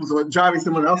circles, or driving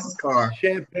someone else's car.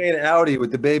 Champagne Audi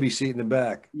with the baby seat in the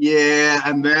back. Yeah,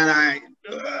 and then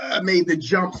I made the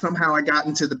jump. Somehow I got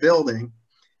into the building,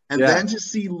 and then to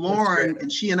see Lauren,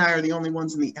 and she and I are the only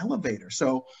ones in the elevator.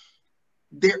 So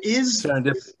there is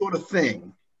this sort of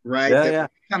thing, right? We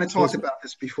kind of talked about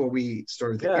this before we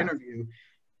started the interview.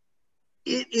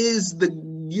 It is the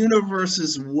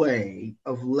universe's way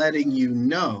of letting you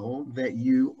know that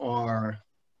you are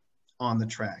on the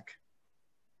track.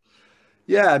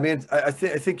 Yeah, I mean, I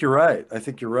think you're right. I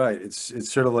think you're right.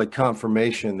 It's sort of like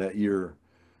confirmation that you're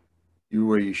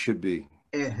where you should be,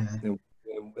 and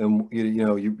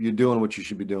you're doing what you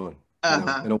should be doing. Sort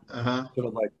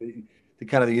of like the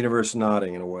kind of the universe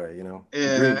nodding in a way, you know.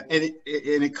 And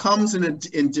it comes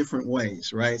in different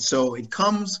ways, right? So it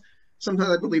comes.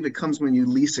 Sometimes I believe it comes when you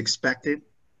least expect it.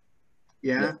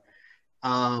 Yeah.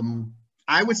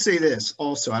 I would say this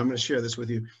also. I'm going to share this with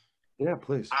you. Yeah,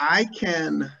 please.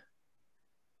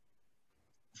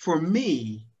 For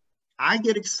me, I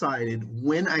get excited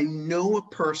when I know a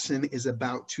person is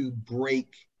about to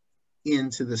break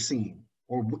into the scene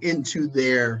or into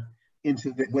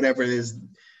whatever it is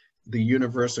the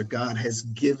universe or God has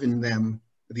given them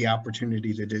the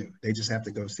opportunity to do. They just have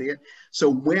to go see it. So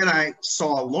when I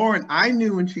saw Lauren, I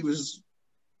knew when she was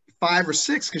 5 or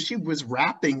 6 because she was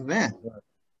rapping then.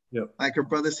 Yep. Like her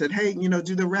brother said, hey,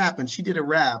 do the rap. And she did a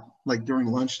rap like during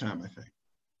lunchtime, I think.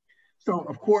 So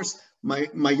of course, my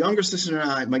younger sister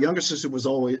and I, my younger sister was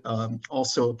always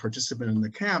also a participant in the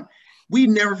camp. We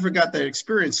never forgot that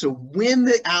experience. So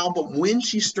when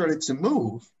she started to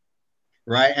move,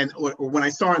 right? And or when I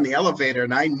saw her in the elevator,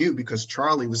 and I knew because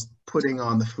Charlie was putting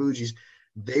on the Fugees,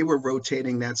 they were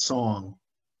rotating that song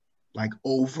like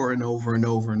over and over and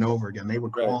over and over again. They were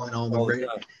calling all the radio.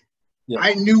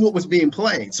 I knew what was being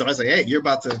played. So I was like, hey,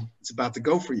 it's about to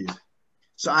go for you.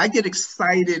 So I get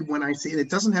excited when I see it. It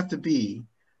doesn't have to be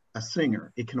a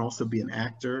singer. It can also be an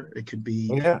actor. It could be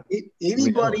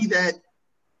anybody that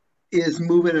is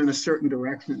moving in a certain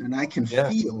direction. And I can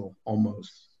feel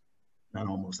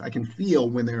I can feel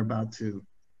when they're about to.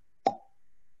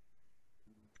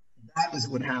 That is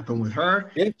what happened with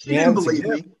her. She didn't believe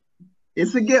me.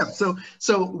 It's a gift.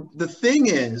 So the thing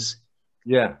is,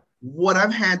 what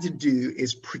I've had to do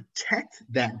is protect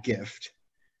that gift.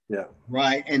 Yeah.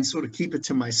 Right. And sort of keep it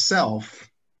to myself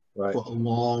for a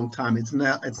long time. It's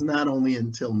not only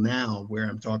until now where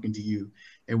I'm talking to you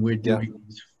and we're doing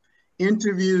these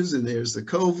interviews and there's the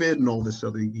COVID and all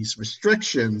these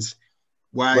restrictions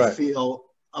where I feel,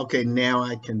 okay, now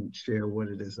I can share what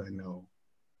it is I know.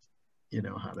 you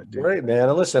know, how to do. Great, man.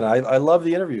 And listen, I love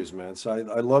the interviews, man. So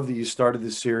I love that you started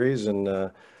this series,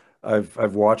 and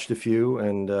I've watched a few,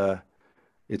 and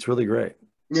it's really great.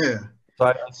 Yeah.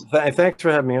 So thanks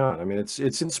for having me on. I mean,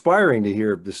 it's inspiring to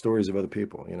hear the stories of other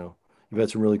people. You know, you've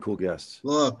had some really cool guests.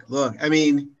 Look. I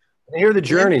mean, And hear the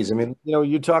journeys. I mean, you know,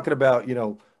 you're talking about, you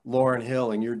know, Lauryn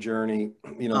Hill and your journey,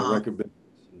 you know, the record business,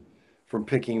 from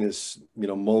picking this, you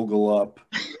know, mogul up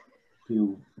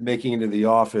to making it into the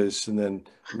office and then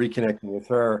reconnecting with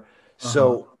her.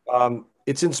 So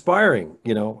it's inspiring,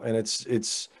 you know, and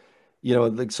it's, you know,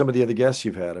 like some of the other guests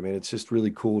you've had. I mean, it's just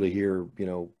really cool to hear, you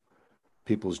know,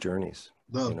 people's journeys,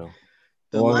 Look, you know,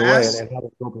 the along the way, last, and how they're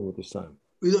coping with this time.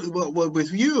 well,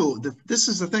 with you, this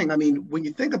is the thing. I mean, when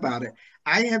you think about it,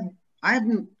 I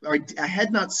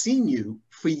had not seen you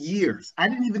for years. I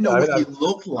didn't even know what you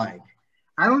looked like.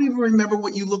 I don't even remember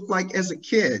what you looked like as a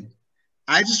kid.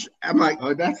 I'm like,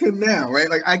 oh, that's him now, right?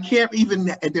 Like I can't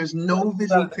even. There's no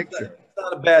visual picture. It's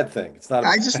not a bad thing. It's not.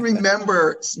 I just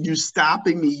remember you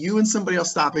stopping me, you and somebody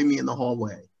else stopping me in the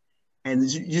hallway, and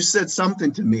you said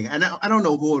something to me, and I don't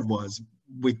know who it was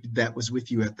that was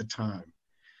with you at the time.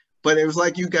 But it was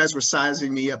like you guys were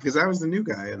sizing me up because I was the new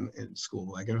guy in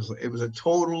school. Like it was a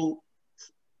total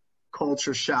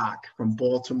culture shock from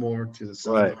Baltimore to the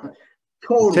South. Right.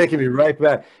 Totally. You're taking me right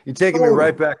back. You're taking me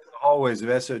right back to the hallways of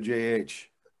SOJH.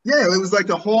 Yeah, it was like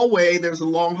the hallway. There was a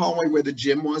long hallway where the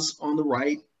gym was on the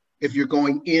right. If you're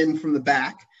going in from the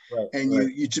back, and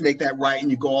you to make that right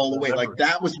and you go all the way, like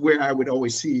that was where I would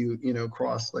always see you, you know,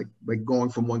 cross like going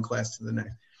from one class to the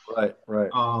next. Right.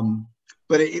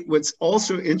 But what's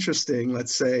also interesting,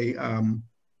 let's say, and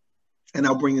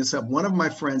I'll bring this up. One of my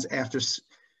friends, after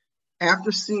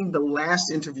seeing the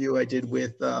last interview I did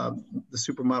with the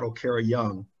supermodel Kara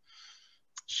Young,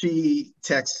 she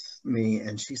texts me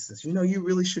and she says, you know, you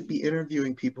really should be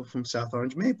interviewing people from South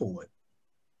Orange Maplewood.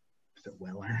 I said,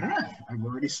 well, I've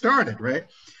already started, right?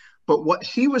 But what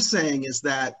she was saying is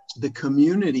that the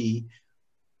community,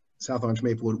 South Orange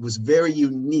Maplewood, was very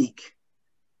unique,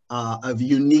 a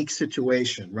unique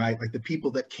situation, right? Like the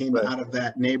people that came out of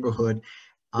that neighborhood.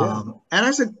 And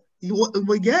I said,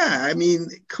 well, yeah, I mean,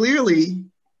 clearly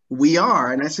we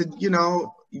are. And I said, you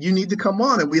know, you need to come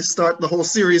on and we start the whole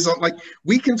series on, like,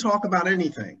 we can talk about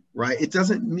anything, right? It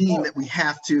doesn't mean that we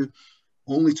have to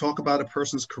only talk about a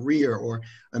person's career. Or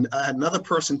another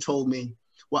person told me,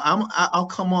 well, I'll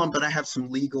come on, but I have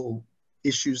some legal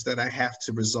issues that I have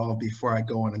to resolve before I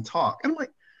go on and talk. And I'm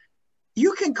like,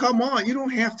 you can come on. You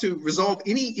don't have to resolve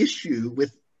any issue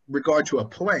with regard to a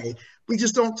play. We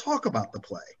just don't talk about the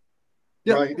play.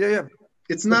 Right? Yeah.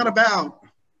 It's not about,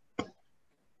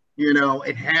 you know,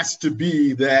 it has to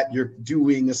be that you're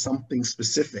doing something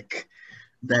specific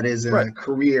that is a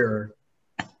career,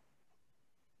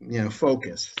 you know,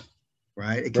 focus,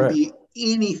 right? It can be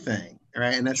anything,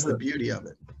 right? And that's the beauty of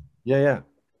it. Yeah.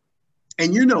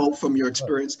 And you know, from your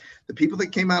experience, the people that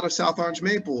came out of South Orange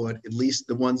Maplewood, at least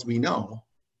the ones we know,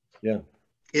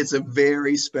 it's a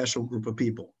very special group of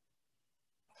people.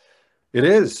 It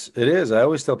is. I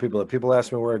always tell people that. People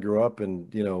ask me where I grew up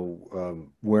and, you know,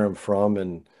 where I'm from,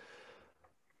 and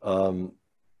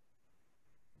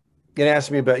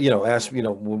ask me about,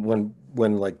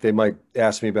 when like they might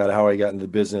ask me about how I got into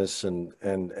the business, and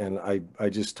I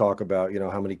just talk about, you know,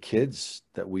 how many kids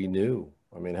that we knew.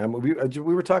 I mean, we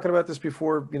were talking about this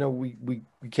before, you know, we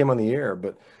came on the air,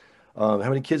 but how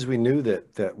many kids we knew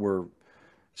that were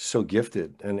so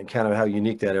gifted, and kind of how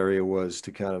unique that area was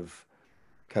to kind of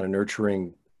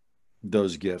nurturing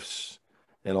those gifts,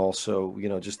 and also, you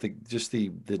know, just the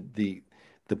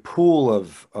pool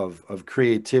of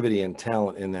creativity and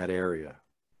talent in that area.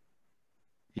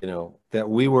 You know, that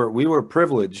we were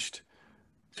privileged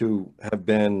to have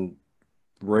been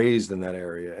raised in that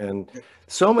area, and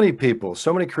so many people,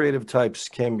 so many creative types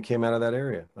came out of that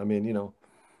area. I mean, you know,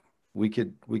 we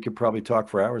could probably talk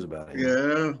for hours about it.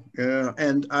 Yeah.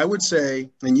 And I would say,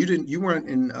 and we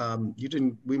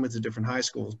went to different high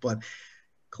schools, but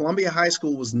Columbia High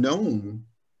School was known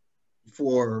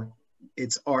for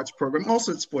its arts program,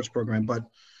 also its sports program. But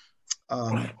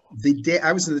I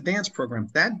was in the dance program.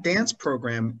 That dance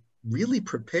program really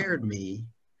prepared me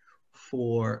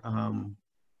for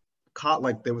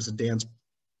like there was a dance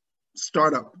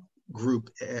startup group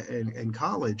in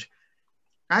college.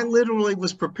 I literally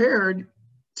was prepared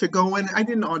to go in. I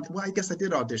guess I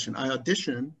did audition. I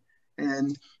auditioned,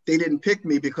 and they didn't pick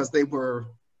me because I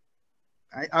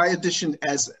auditioned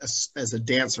as a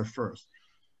dancer first.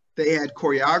 They had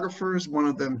choreographers. One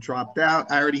of them dropped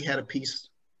out. I already had a piece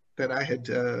that I had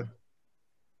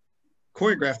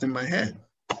choreographed in my head.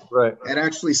 Right. And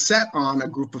actually sat on a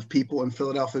group of people in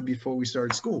Philadelphia before we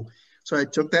started school. So I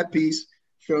took that piece,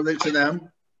 showed it to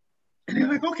them, and they're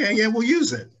like, okay, yeah, we'll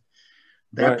use it.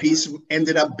 That Right. piece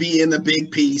ended up being the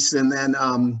big piece. And then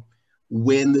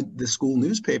when the school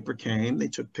newspaper came, they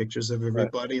took pictures of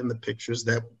everybody, and the pictures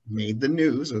that made the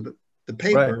news or the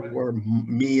paper were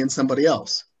me and somebody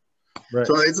else. Right.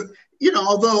 So it's, you know,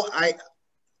 although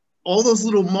all those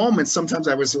little moments, sometimes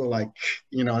I was sort of like,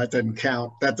 you know, that doesn't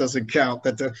count. That doesn't count.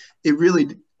 It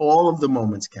really, all of the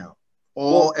moments count.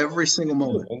 Every single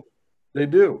moment. They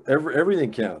do.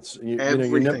 Everything counts. You know,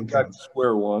 you never got to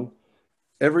square one.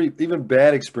 Even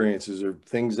bad experiences are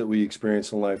things that we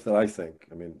experience in life that I think,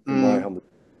 I mean, in my humble,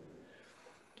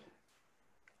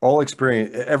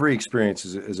 every experience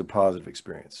is a positive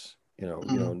experience. You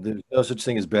know, there's no such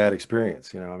thing as bad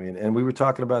experience, you know, I mean, and we were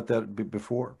talking about that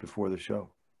before the show.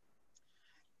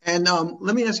 And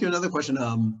let me ask you another question.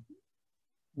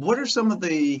 What are some of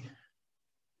the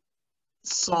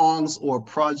songs or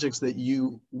projects that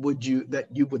you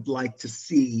would like to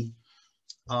see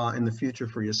in the future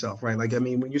for yourself, right? Like, I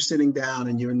mean, when you're sitting down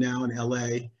and you're now in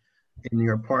LA in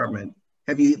your apartment,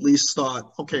 have you at least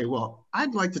thought, okay, well,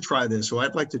 I'd like to try this, or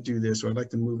I'd like to do this, or I'd like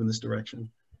to move in this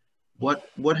direction?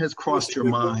 What has crossed your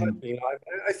mind? You know,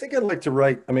 I think I'd like to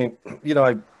write. I mean, you know,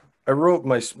 I wrote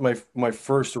my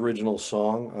first original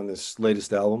song on this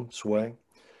latest album, Sway.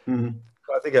 Mm-hmm.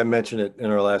 I think I mentioned it in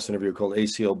our last interview, called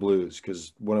ACL Blues,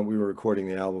 because when we were recording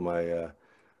the album, I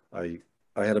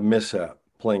had a mishap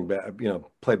playing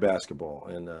play basketball,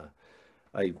 and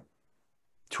I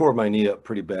tore my knee up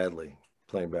pretty badly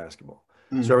playing basketball.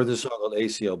 Mm-hmm. So I wrote this song called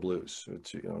ACL Blues.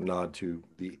 It's, you know, a nod to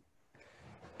the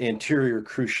anterior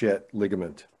cruciate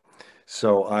ligament.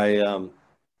 So I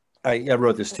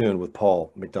wrote this tune with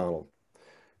Paul McDonald,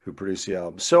 who produced the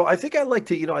album. So I think I'd like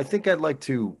to, you know, I'd like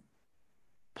to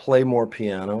play more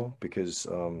piano, because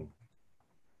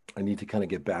I need to kind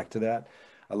of get back to that.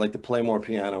 I'd like to play more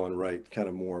piano and write kind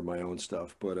of more of my own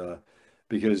stuff, but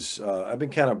because I've been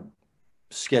kind of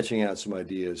sketching out some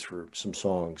ideas for some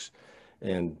songs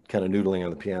and kind of noodling on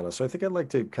the piano. So I think I'd like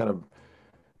to kind of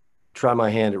try my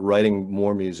hand at writing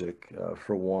more music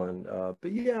for one.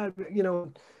 But yeah, you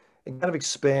know, and kind of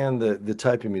expand the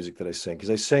type of music that I sing, because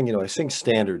I sing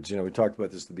standards. You know, we talked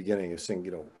about this at the beginning. I sing,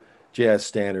 you know, jazz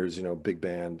standards, you know, big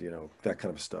band, you know, that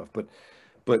kind of stuff. But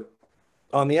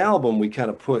on the album, we kind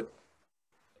of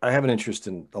I have an interest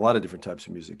in a lot of different types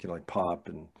of music, you know, like pop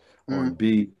and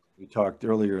R&B. We talked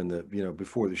earlier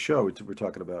before the show, we're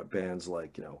talking about bands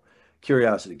like, you know,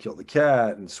 Curiosity Killed the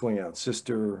Cat and Swing Out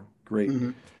Sister, great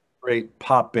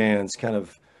pop bands, kind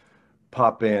of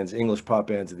pop bands, English pop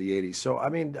bands of the 80s. So, I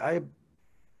mean, I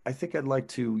think I'd like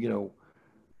to, you know,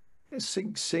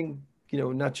 sing, you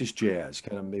know, not just jazz,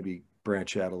 kind of maybe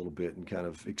branch out a little bit and kind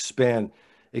of expand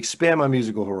my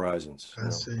musical horizons. I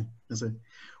see.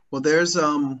 Well, there's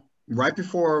right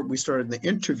before we started the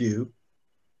interview,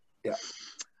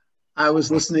 I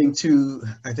was listening to,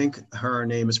 I think her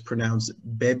name is pronounced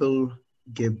Bebel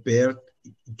Gilberto,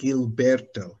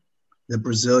 the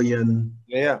Brazilian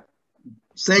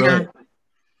singer.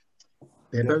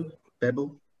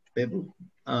 Bebel.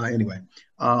 Anyway,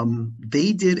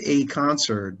 they did a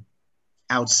concert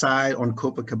outside on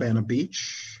Copacabana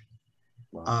Beach.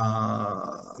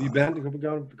 Wow. You been to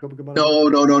Copacabana? No.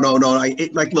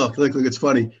 Look, it's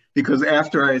funny, because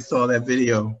after I saw that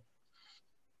video,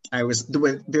 there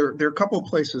are a couple of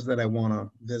places that I want to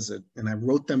visit, and I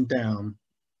wrote them down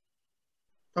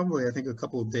probably, I think, a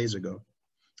couple of days ago.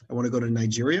 I want to go to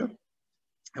Nigeria.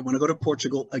 I want to go to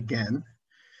Portugal again.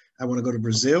 I want to go to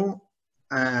Brazil.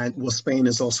 And well, Spain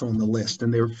is also on the list,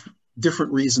 and there are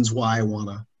different reasons why I want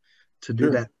to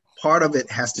do that. Part of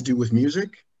it has to do with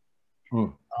music.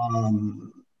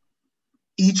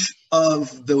 Each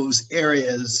of those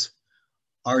areas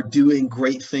are doing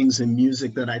great things in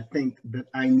music that I think that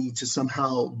I need to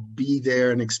somehow be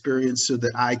there and experience, so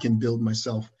that I can build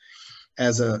myself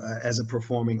as a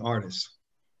performing artist.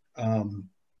 And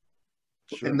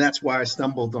that's why I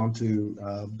stumbled onto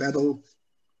Bebel.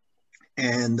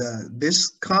 And this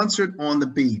concert on the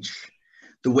beach,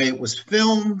 the way it was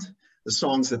filmed, the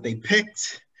songs that they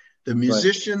picked, the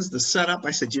musicians, the setup,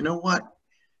 I said, you know what?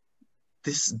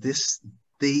 They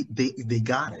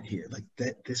got it here. Like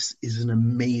that, this is an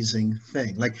amazing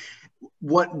thing. Like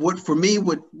what for me,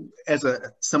 as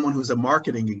someone who's a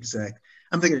marketing exec,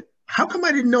 I'm thinking, how come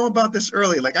I didn't know about this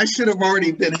early? Like I should have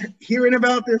already been hearing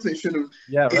about this. It should have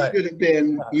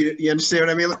been, you understand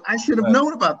what I mean? Like, I should have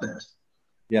known about this.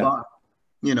 Yeah. But,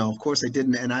 you know, of course I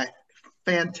didn't. And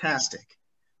fantastic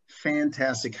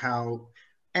how,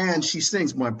 and she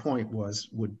sings, my point was,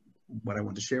 what I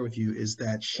want to share with you is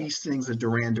that she sings a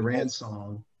Duran Duran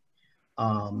song,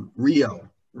 Rio,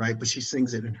 right? But she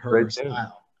sings it in her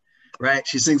style. right?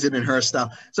 She sings it in her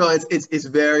style. So it's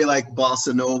very like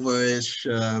bossa nova-ish,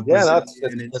 Yeah, Brazilian,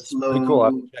 and it's that's pretty cool. I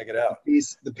have slow. to check it out.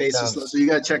 The pace is slow. So you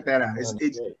got to check that out.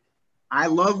 I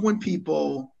love when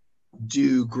people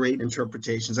do great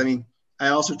interpretations. I mean, I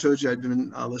also told you I'd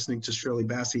been listening to Shirley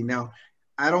Bassey. Now,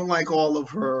 I don't like all of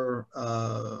her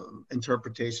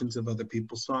interpretations of other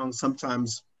people's songs.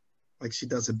 Sometimes, like she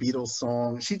does a Beatles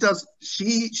song.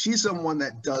 She's someone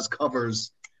that does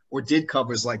covers or did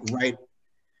covers like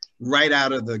right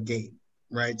out of the gate,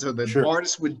 right? So the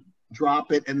artist would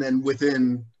drop it, and then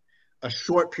within a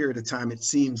short period of time, it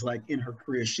seems like in her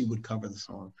career, she would cover the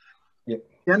song. Yep.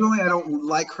 Generally, I don't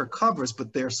like her covers,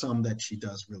 but there's some that she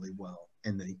does really well,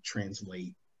 and they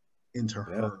translate into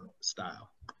her style,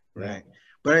 right? Yeah.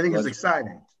 But I think it's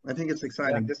exciting. I think it's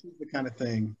exciting. Yeah. This is the kind of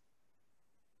thing,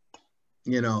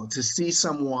 you know, to see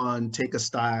someone take a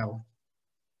style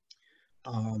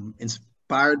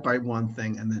inspired by one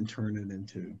thing and then turn it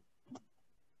into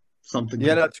something.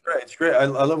 Yeah, that's great. It's great. I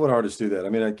love when artists do that. I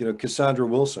mean, you know, Cassandra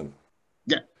Wilson.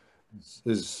 Yeah.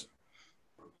 Is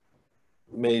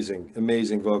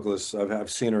amazing vocalist. I've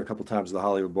seen her a couple times at the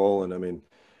Hollywood Bowl, and I mean,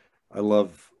 I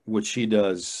love what she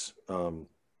does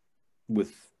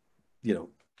with, you know,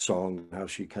 song, how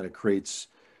she kind of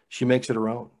she makes it her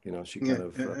own. You know, she kind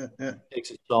of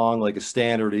takes a song like a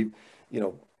standard, you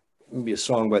know, maybe a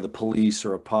song by the Police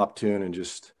or a pop tune, and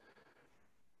just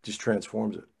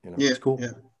transforms it. You know, it's cool.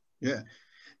 Yeah.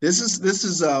 This is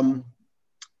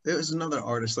there's another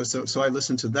artist. So I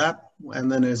listened to that,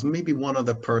 and then there's maybe one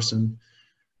other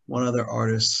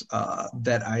artist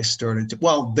that I started to.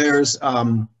 Well, there's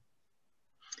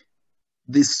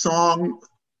this song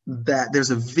that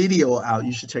there's a video out.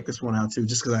 You should check this one out too,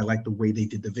 just because I like the way they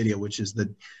did the video, which is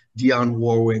the Dionne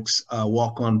Warwick's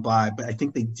 "Walk On By." But I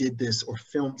think they did this or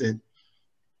filmed it.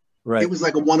 Right. It was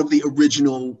like one of the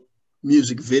original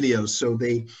music videos. So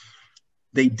they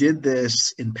did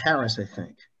this in Paris, I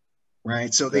think.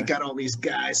 Right. So they got all these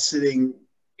guys sitting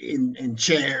in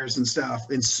chairs and stuff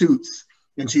in suits,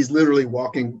 and she's literally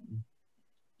walking,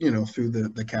 you know, through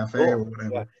the cafe or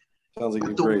whatever. Yeah. Sounds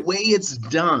like the way it's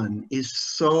done is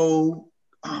so,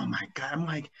 oh my God. I'm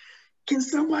like, can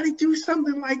somebody do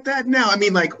something like that now? I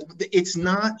mean, like, it's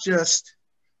not just,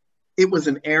 it was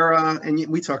an era, and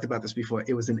we talked about this before.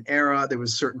 It was an era. There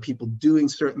was certain people doing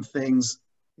certain things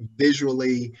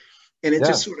visually, and it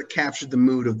just sort of captured the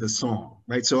mood of the song,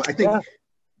 right? So I think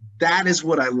that is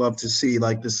what I love to see.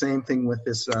 Like the same thing with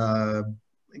this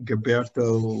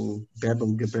Gilberto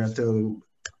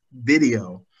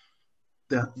video.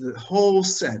 The whole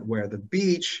set, where the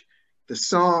beach, the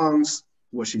songs,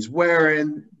 what she's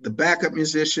wearing, the backup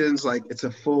musicians, like it's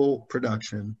a full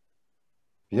production.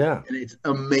 Yeah. And it's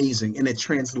amazing. And it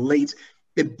translates,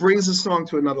 it brings the song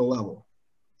to another level.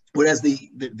 Whereas and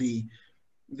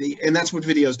that's what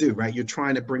videos do, right? You're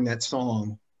trying to bring that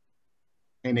song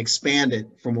and expand it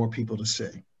for more people to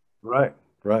see. Right.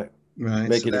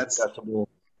 Make it accessible.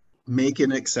 Make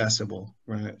it accessible,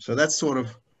 right? So that's sort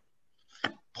of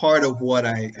part of what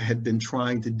I had been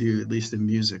trying to do, at least in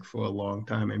music, for a long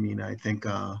time. I mean, I think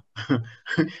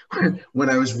when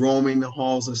I was roaming the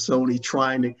halls of Sony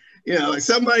trying to, you know, like,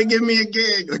 somebody give me a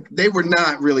gig, like, they were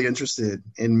not really interested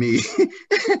in me.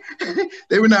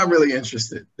 They were not really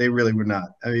interested. They really were not.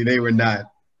 I mean, they were not.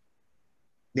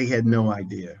 They had no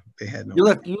idea. They had no.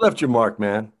 You left your mark,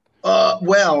 man.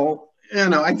 Well, you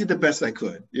know, I did the best I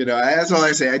could. You know, that's all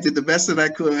I say. I did the best that I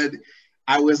could.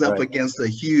 I was up against a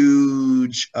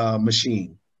huge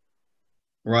machine,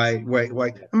 right? I'm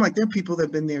like, there are people that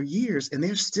have been there years and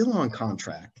they're still on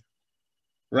contract,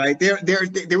 right? There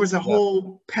was a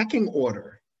whole pecking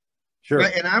order, sure.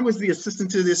 Right? And I was the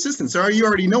assistant to the assistant, so you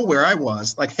already know where I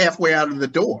was, like halfway out of the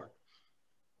door.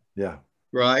 Yeah.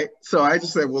 Right. So I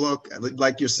just said, well, look,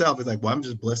 like yourself, it's like, well, I'm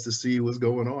just blessed to see what's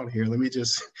going on here. Let me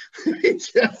just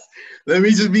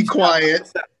be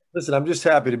quiet. Listen, I'm just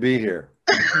happy to be here.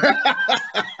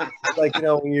 Like, you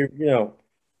know, when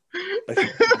I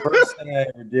think the first thing I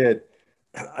ever did,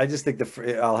 I just think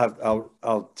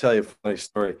I'll tell you a funny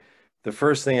story. The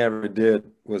first thing I ever did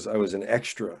was I was an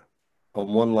extra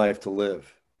on One Life to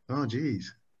Live. Oh,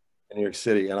 geez. In New York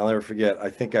City. And I'll never forget, I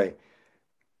think I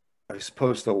was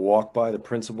supposed to walk by the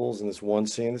principals in this one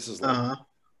scene. This is like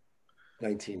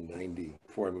 1990,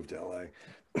 before I moved to LA.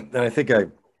 And I think I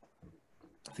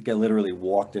literally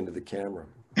walked into the camera.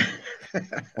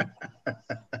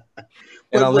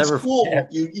 And I'll never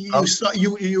forget.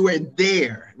 You were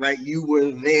there, right? You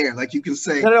were there. Like, you can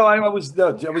say, no, I was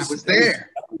there.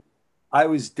 I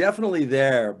was definitely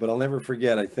there, but I'll never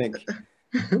forget. I think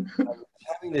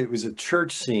it was a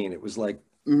church scene. It was like,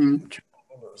 it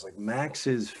was like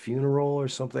Max's funeral or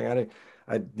something. I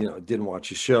I didn't watch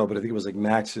the show, but I think it was like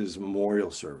Max's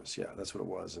memorial service. Yeah, that's what it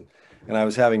was. And I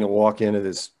was having to walk into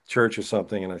this church or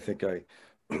something, and I think I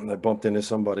bumped into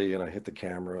somebody and I hit the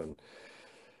camera, and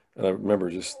I remember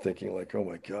just thinking like, oh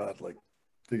my God, like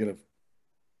they're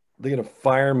gonna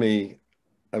fire me.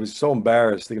 I was so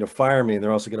embarrassed. They're gonna fire me, and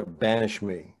they're also gonna banish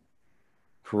me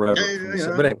forever Yeah, from yeah, the set.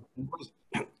 yeah.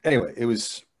 But anyway,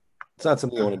 it's not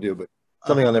something I want to do, but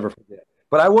something I'll never forget.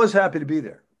 But I was happy to be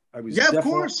there. Yeah, of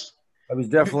course. I was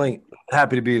definitely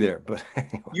happy to be there. But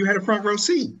anyway. You had a front row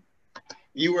seat.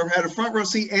 Had a front row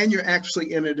seat, and you're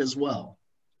actually in it as well,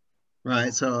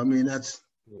 right? So I mean, that's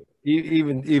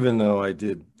even though I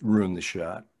did ruin the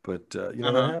shot, but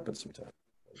that happens sometimes.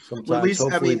 Sometimes, well, at least,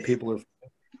 hopefully,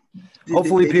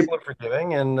 people are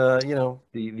forgiving, and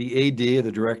the AD,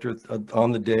 the director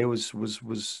on the day was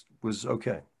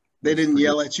okay. They didn't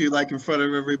yell at you like in front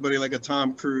of everybody like a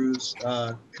Tom Cruise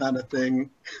kind of thing,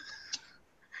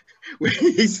 where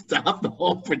he stopped the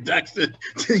whole production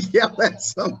to yell at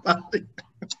somebody.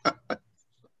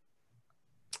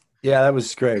 Yeah, that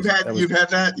was great. You've had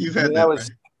that. Right?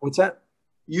 What's that?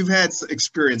 You've had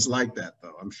experience like that,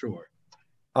 though, I'm sure.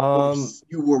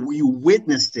 You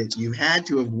witnessed it. You had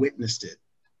to have witnessed it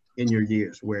in your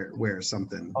years where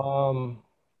something.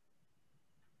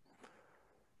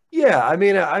 Yeah, I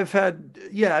mean,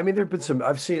 there've been some.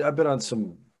 I've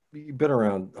been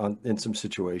around in some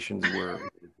situations where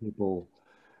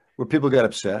people got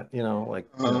upset.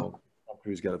 Tom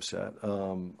Cruise got upset.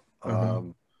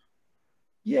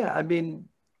 Yeah, I mean,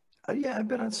 I've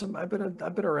been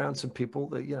around some people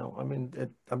that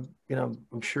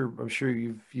I'm sure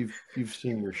you've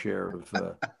seen your share of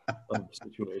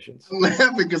situations. I'm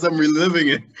laughing because I'm reliving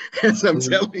it as I'm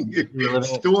telling you,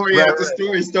 story after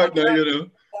story, starting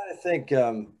to I think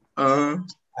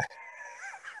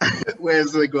where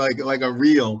it's like a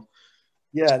reel.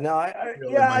 Yeah, no,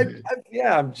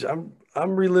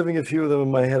 I'm reliving a few of them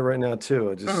in my head right now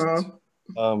too. I just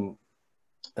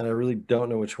and I really don't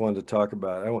know which one to talk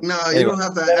about. You don't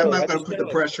have to. I'm not going to put the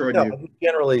pressure on you.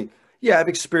 Generally, I've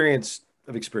experienced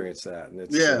that, and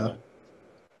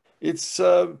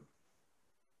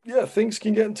things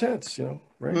can get intense,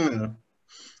 right? Yeah.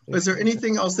 Is there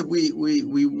anything else that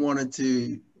we wanted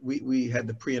to? We had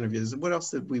the pre-interviews. What else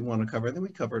did we want to cover? I think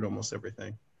we covered almost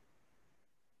everything.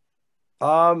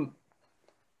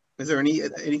 Is there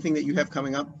anything that you have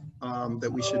coming up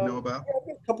that we should know about?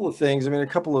 A couple of things. I mean, a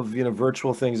couple of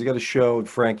virtual things. I got a show at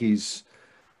Frankie's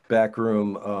Back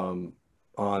Room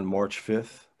on March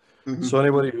 5th. Mm-hmm. So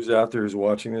anybody who's out there who's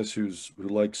watching this, who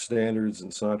likes standards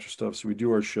and Sinatra stuff, so we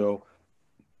do our show,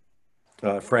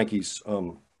 Frankie's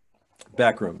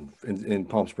Back Room in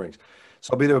Palm Springs.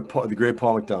 So I'll be there with the great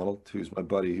Paul McDonald, who's my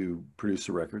buddy who produced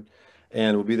the record,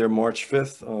 and we'll be there March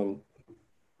 5th,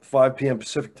 5 p.m.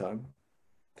 Pacific time.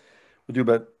 We'll do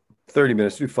about 30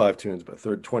 minutes, do 5 tunes,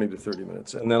 about 20 to 30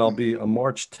 minutes. And then I'll be on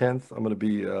March 10th. I'm going to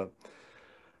be,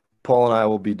 Paul and I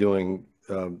will be doing,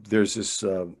 there's this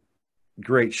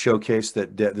great showcase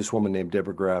that this woman named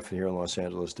Deborah Graff here in Los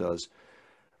Angeles does.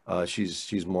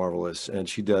 She's marvelous. And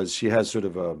she has sort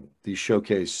of these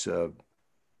showcase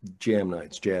jam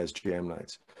nights, jazz jam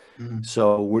nights. Mm-hmm.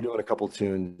 So we're doing a couple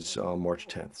tunes on March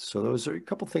 10th. So those are a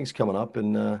couple things coming up,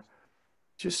 and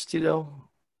just,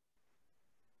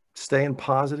 staying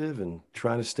positive and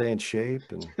trying to stay in shape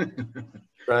and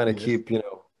trying to keep,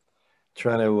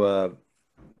 trying to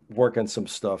work on some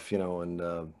stuff, and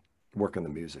work on the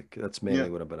music. That's mainly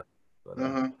what I've been.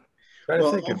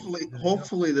 Well,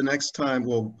 hopefully the next time,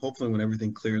 hopefully when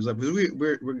everything clears up, because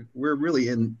we're really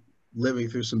living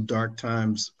through some dark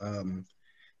times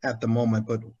at the moment.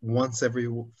 But once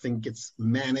everything gets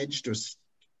managed or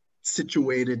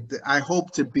situated, I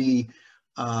hope to be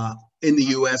in the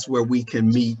U.S. where we can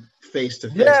meet face to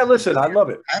face. Yeah, listen, I love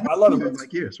it. I love it.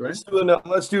 Like years, right?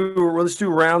 Let's do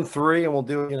round 3, and we'll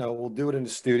do it in the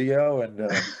studio, and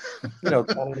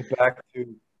kind of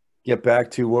get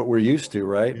back to what we're used to,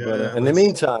 right? Yeah, but in the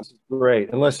meantime, it's great.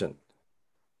 And listen,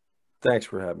 thanks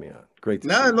for having me on. Great.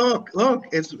 Look,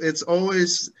 it's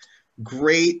always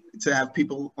great to have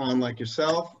people on like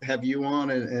yourself, have you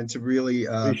on, and to really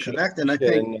connect. And I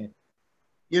think.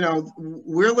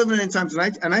 We're living in times,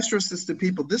 and I stress this to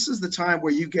people, this is the time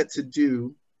where you get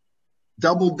to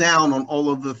double down on all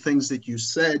of the things that you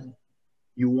said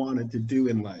you wanted to do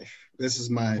in life. This is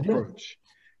my approach,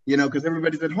 because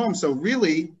everybody's at home. So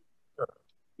really,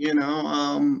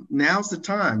 now's the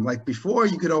time. Like before,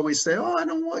 you could always say, oh, I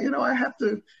don't want, I have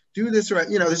to do this, right?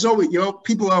 There's always,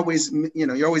 people are always,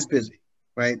 you're always busy,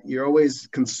 right? You're always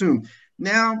consumed.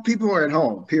 Now people are at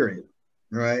home, period,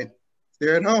 right?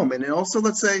 They're at home. And also,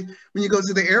 let's say when you go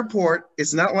to the airport,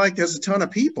 it's not like there's a ton of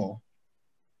people.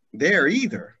 there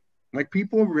either. Like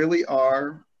people really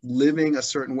are living a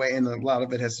certain way, and a lot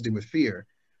of it has to do with fear.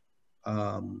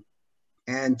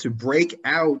 And to break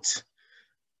out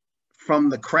from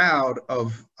the crowd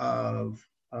of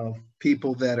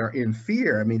people that are in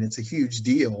fear, I mean, it's a huge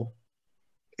deal.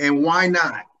 And why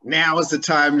not? Now is the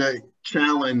time to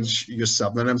challenge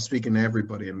yourself. And I'm speaking to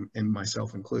everybody, and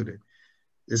myself included.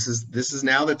 This is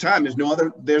now the time. There's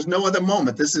no other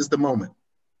moment. This is the moment.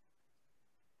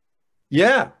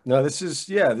 Yeah, no, this is,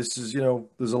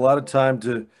 there's a lot of time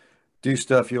to do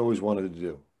stuff you always wanted to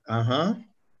do.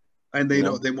 And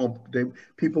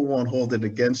people won't hold it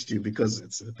against you because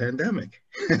it's a pandemic.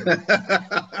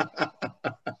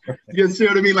 You see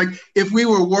what I mean? Like if we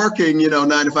were working, 9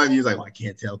 to 5, you're like, well, I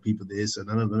can't tell people this, or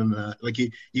no. Like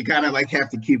you kind of like have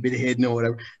to keep it hidden or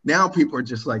whatever. Now people are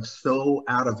just like so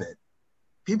out of it.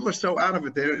 People are so out of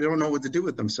it, they don't know what to do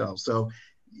with themselves. So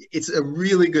it's a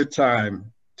really good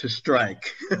time to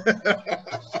strike. It's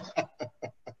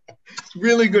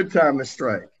really good time to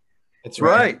strike. It's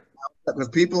right. Because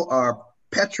people are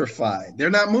petrified.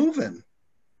 They're not moving.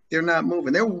 They're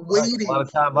waiting. A lot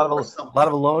of time, a lot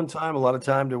of alone time, a lot of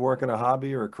time to work on a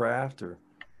hobby or a craft or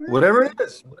whatever it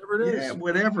is. Yeah,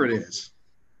 whatever it is.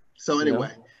 So anyway,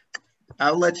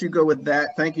 I'll let you go with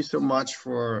that. Thank you so much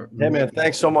for. Hey man,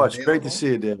 thanks so much. Great to see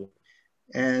you, David.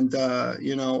 And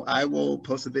I will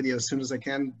post the video as soon as I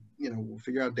can. We'll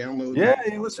figure out download. Yeah,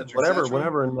 listen,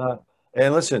 whatever.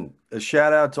 And listen, a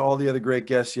shout out to all the other great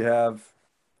guests you have.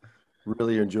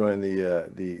 Really enjoying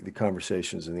the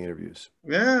conversations and the interviews.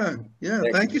 Yeah.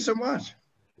 Thank you so much.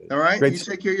 All right, you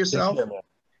take care of yourself. All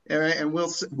right, and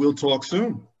we'll talk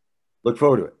soon. Look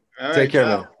forward to it. Take care,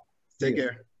 man. Take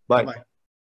care. Bye. Bye.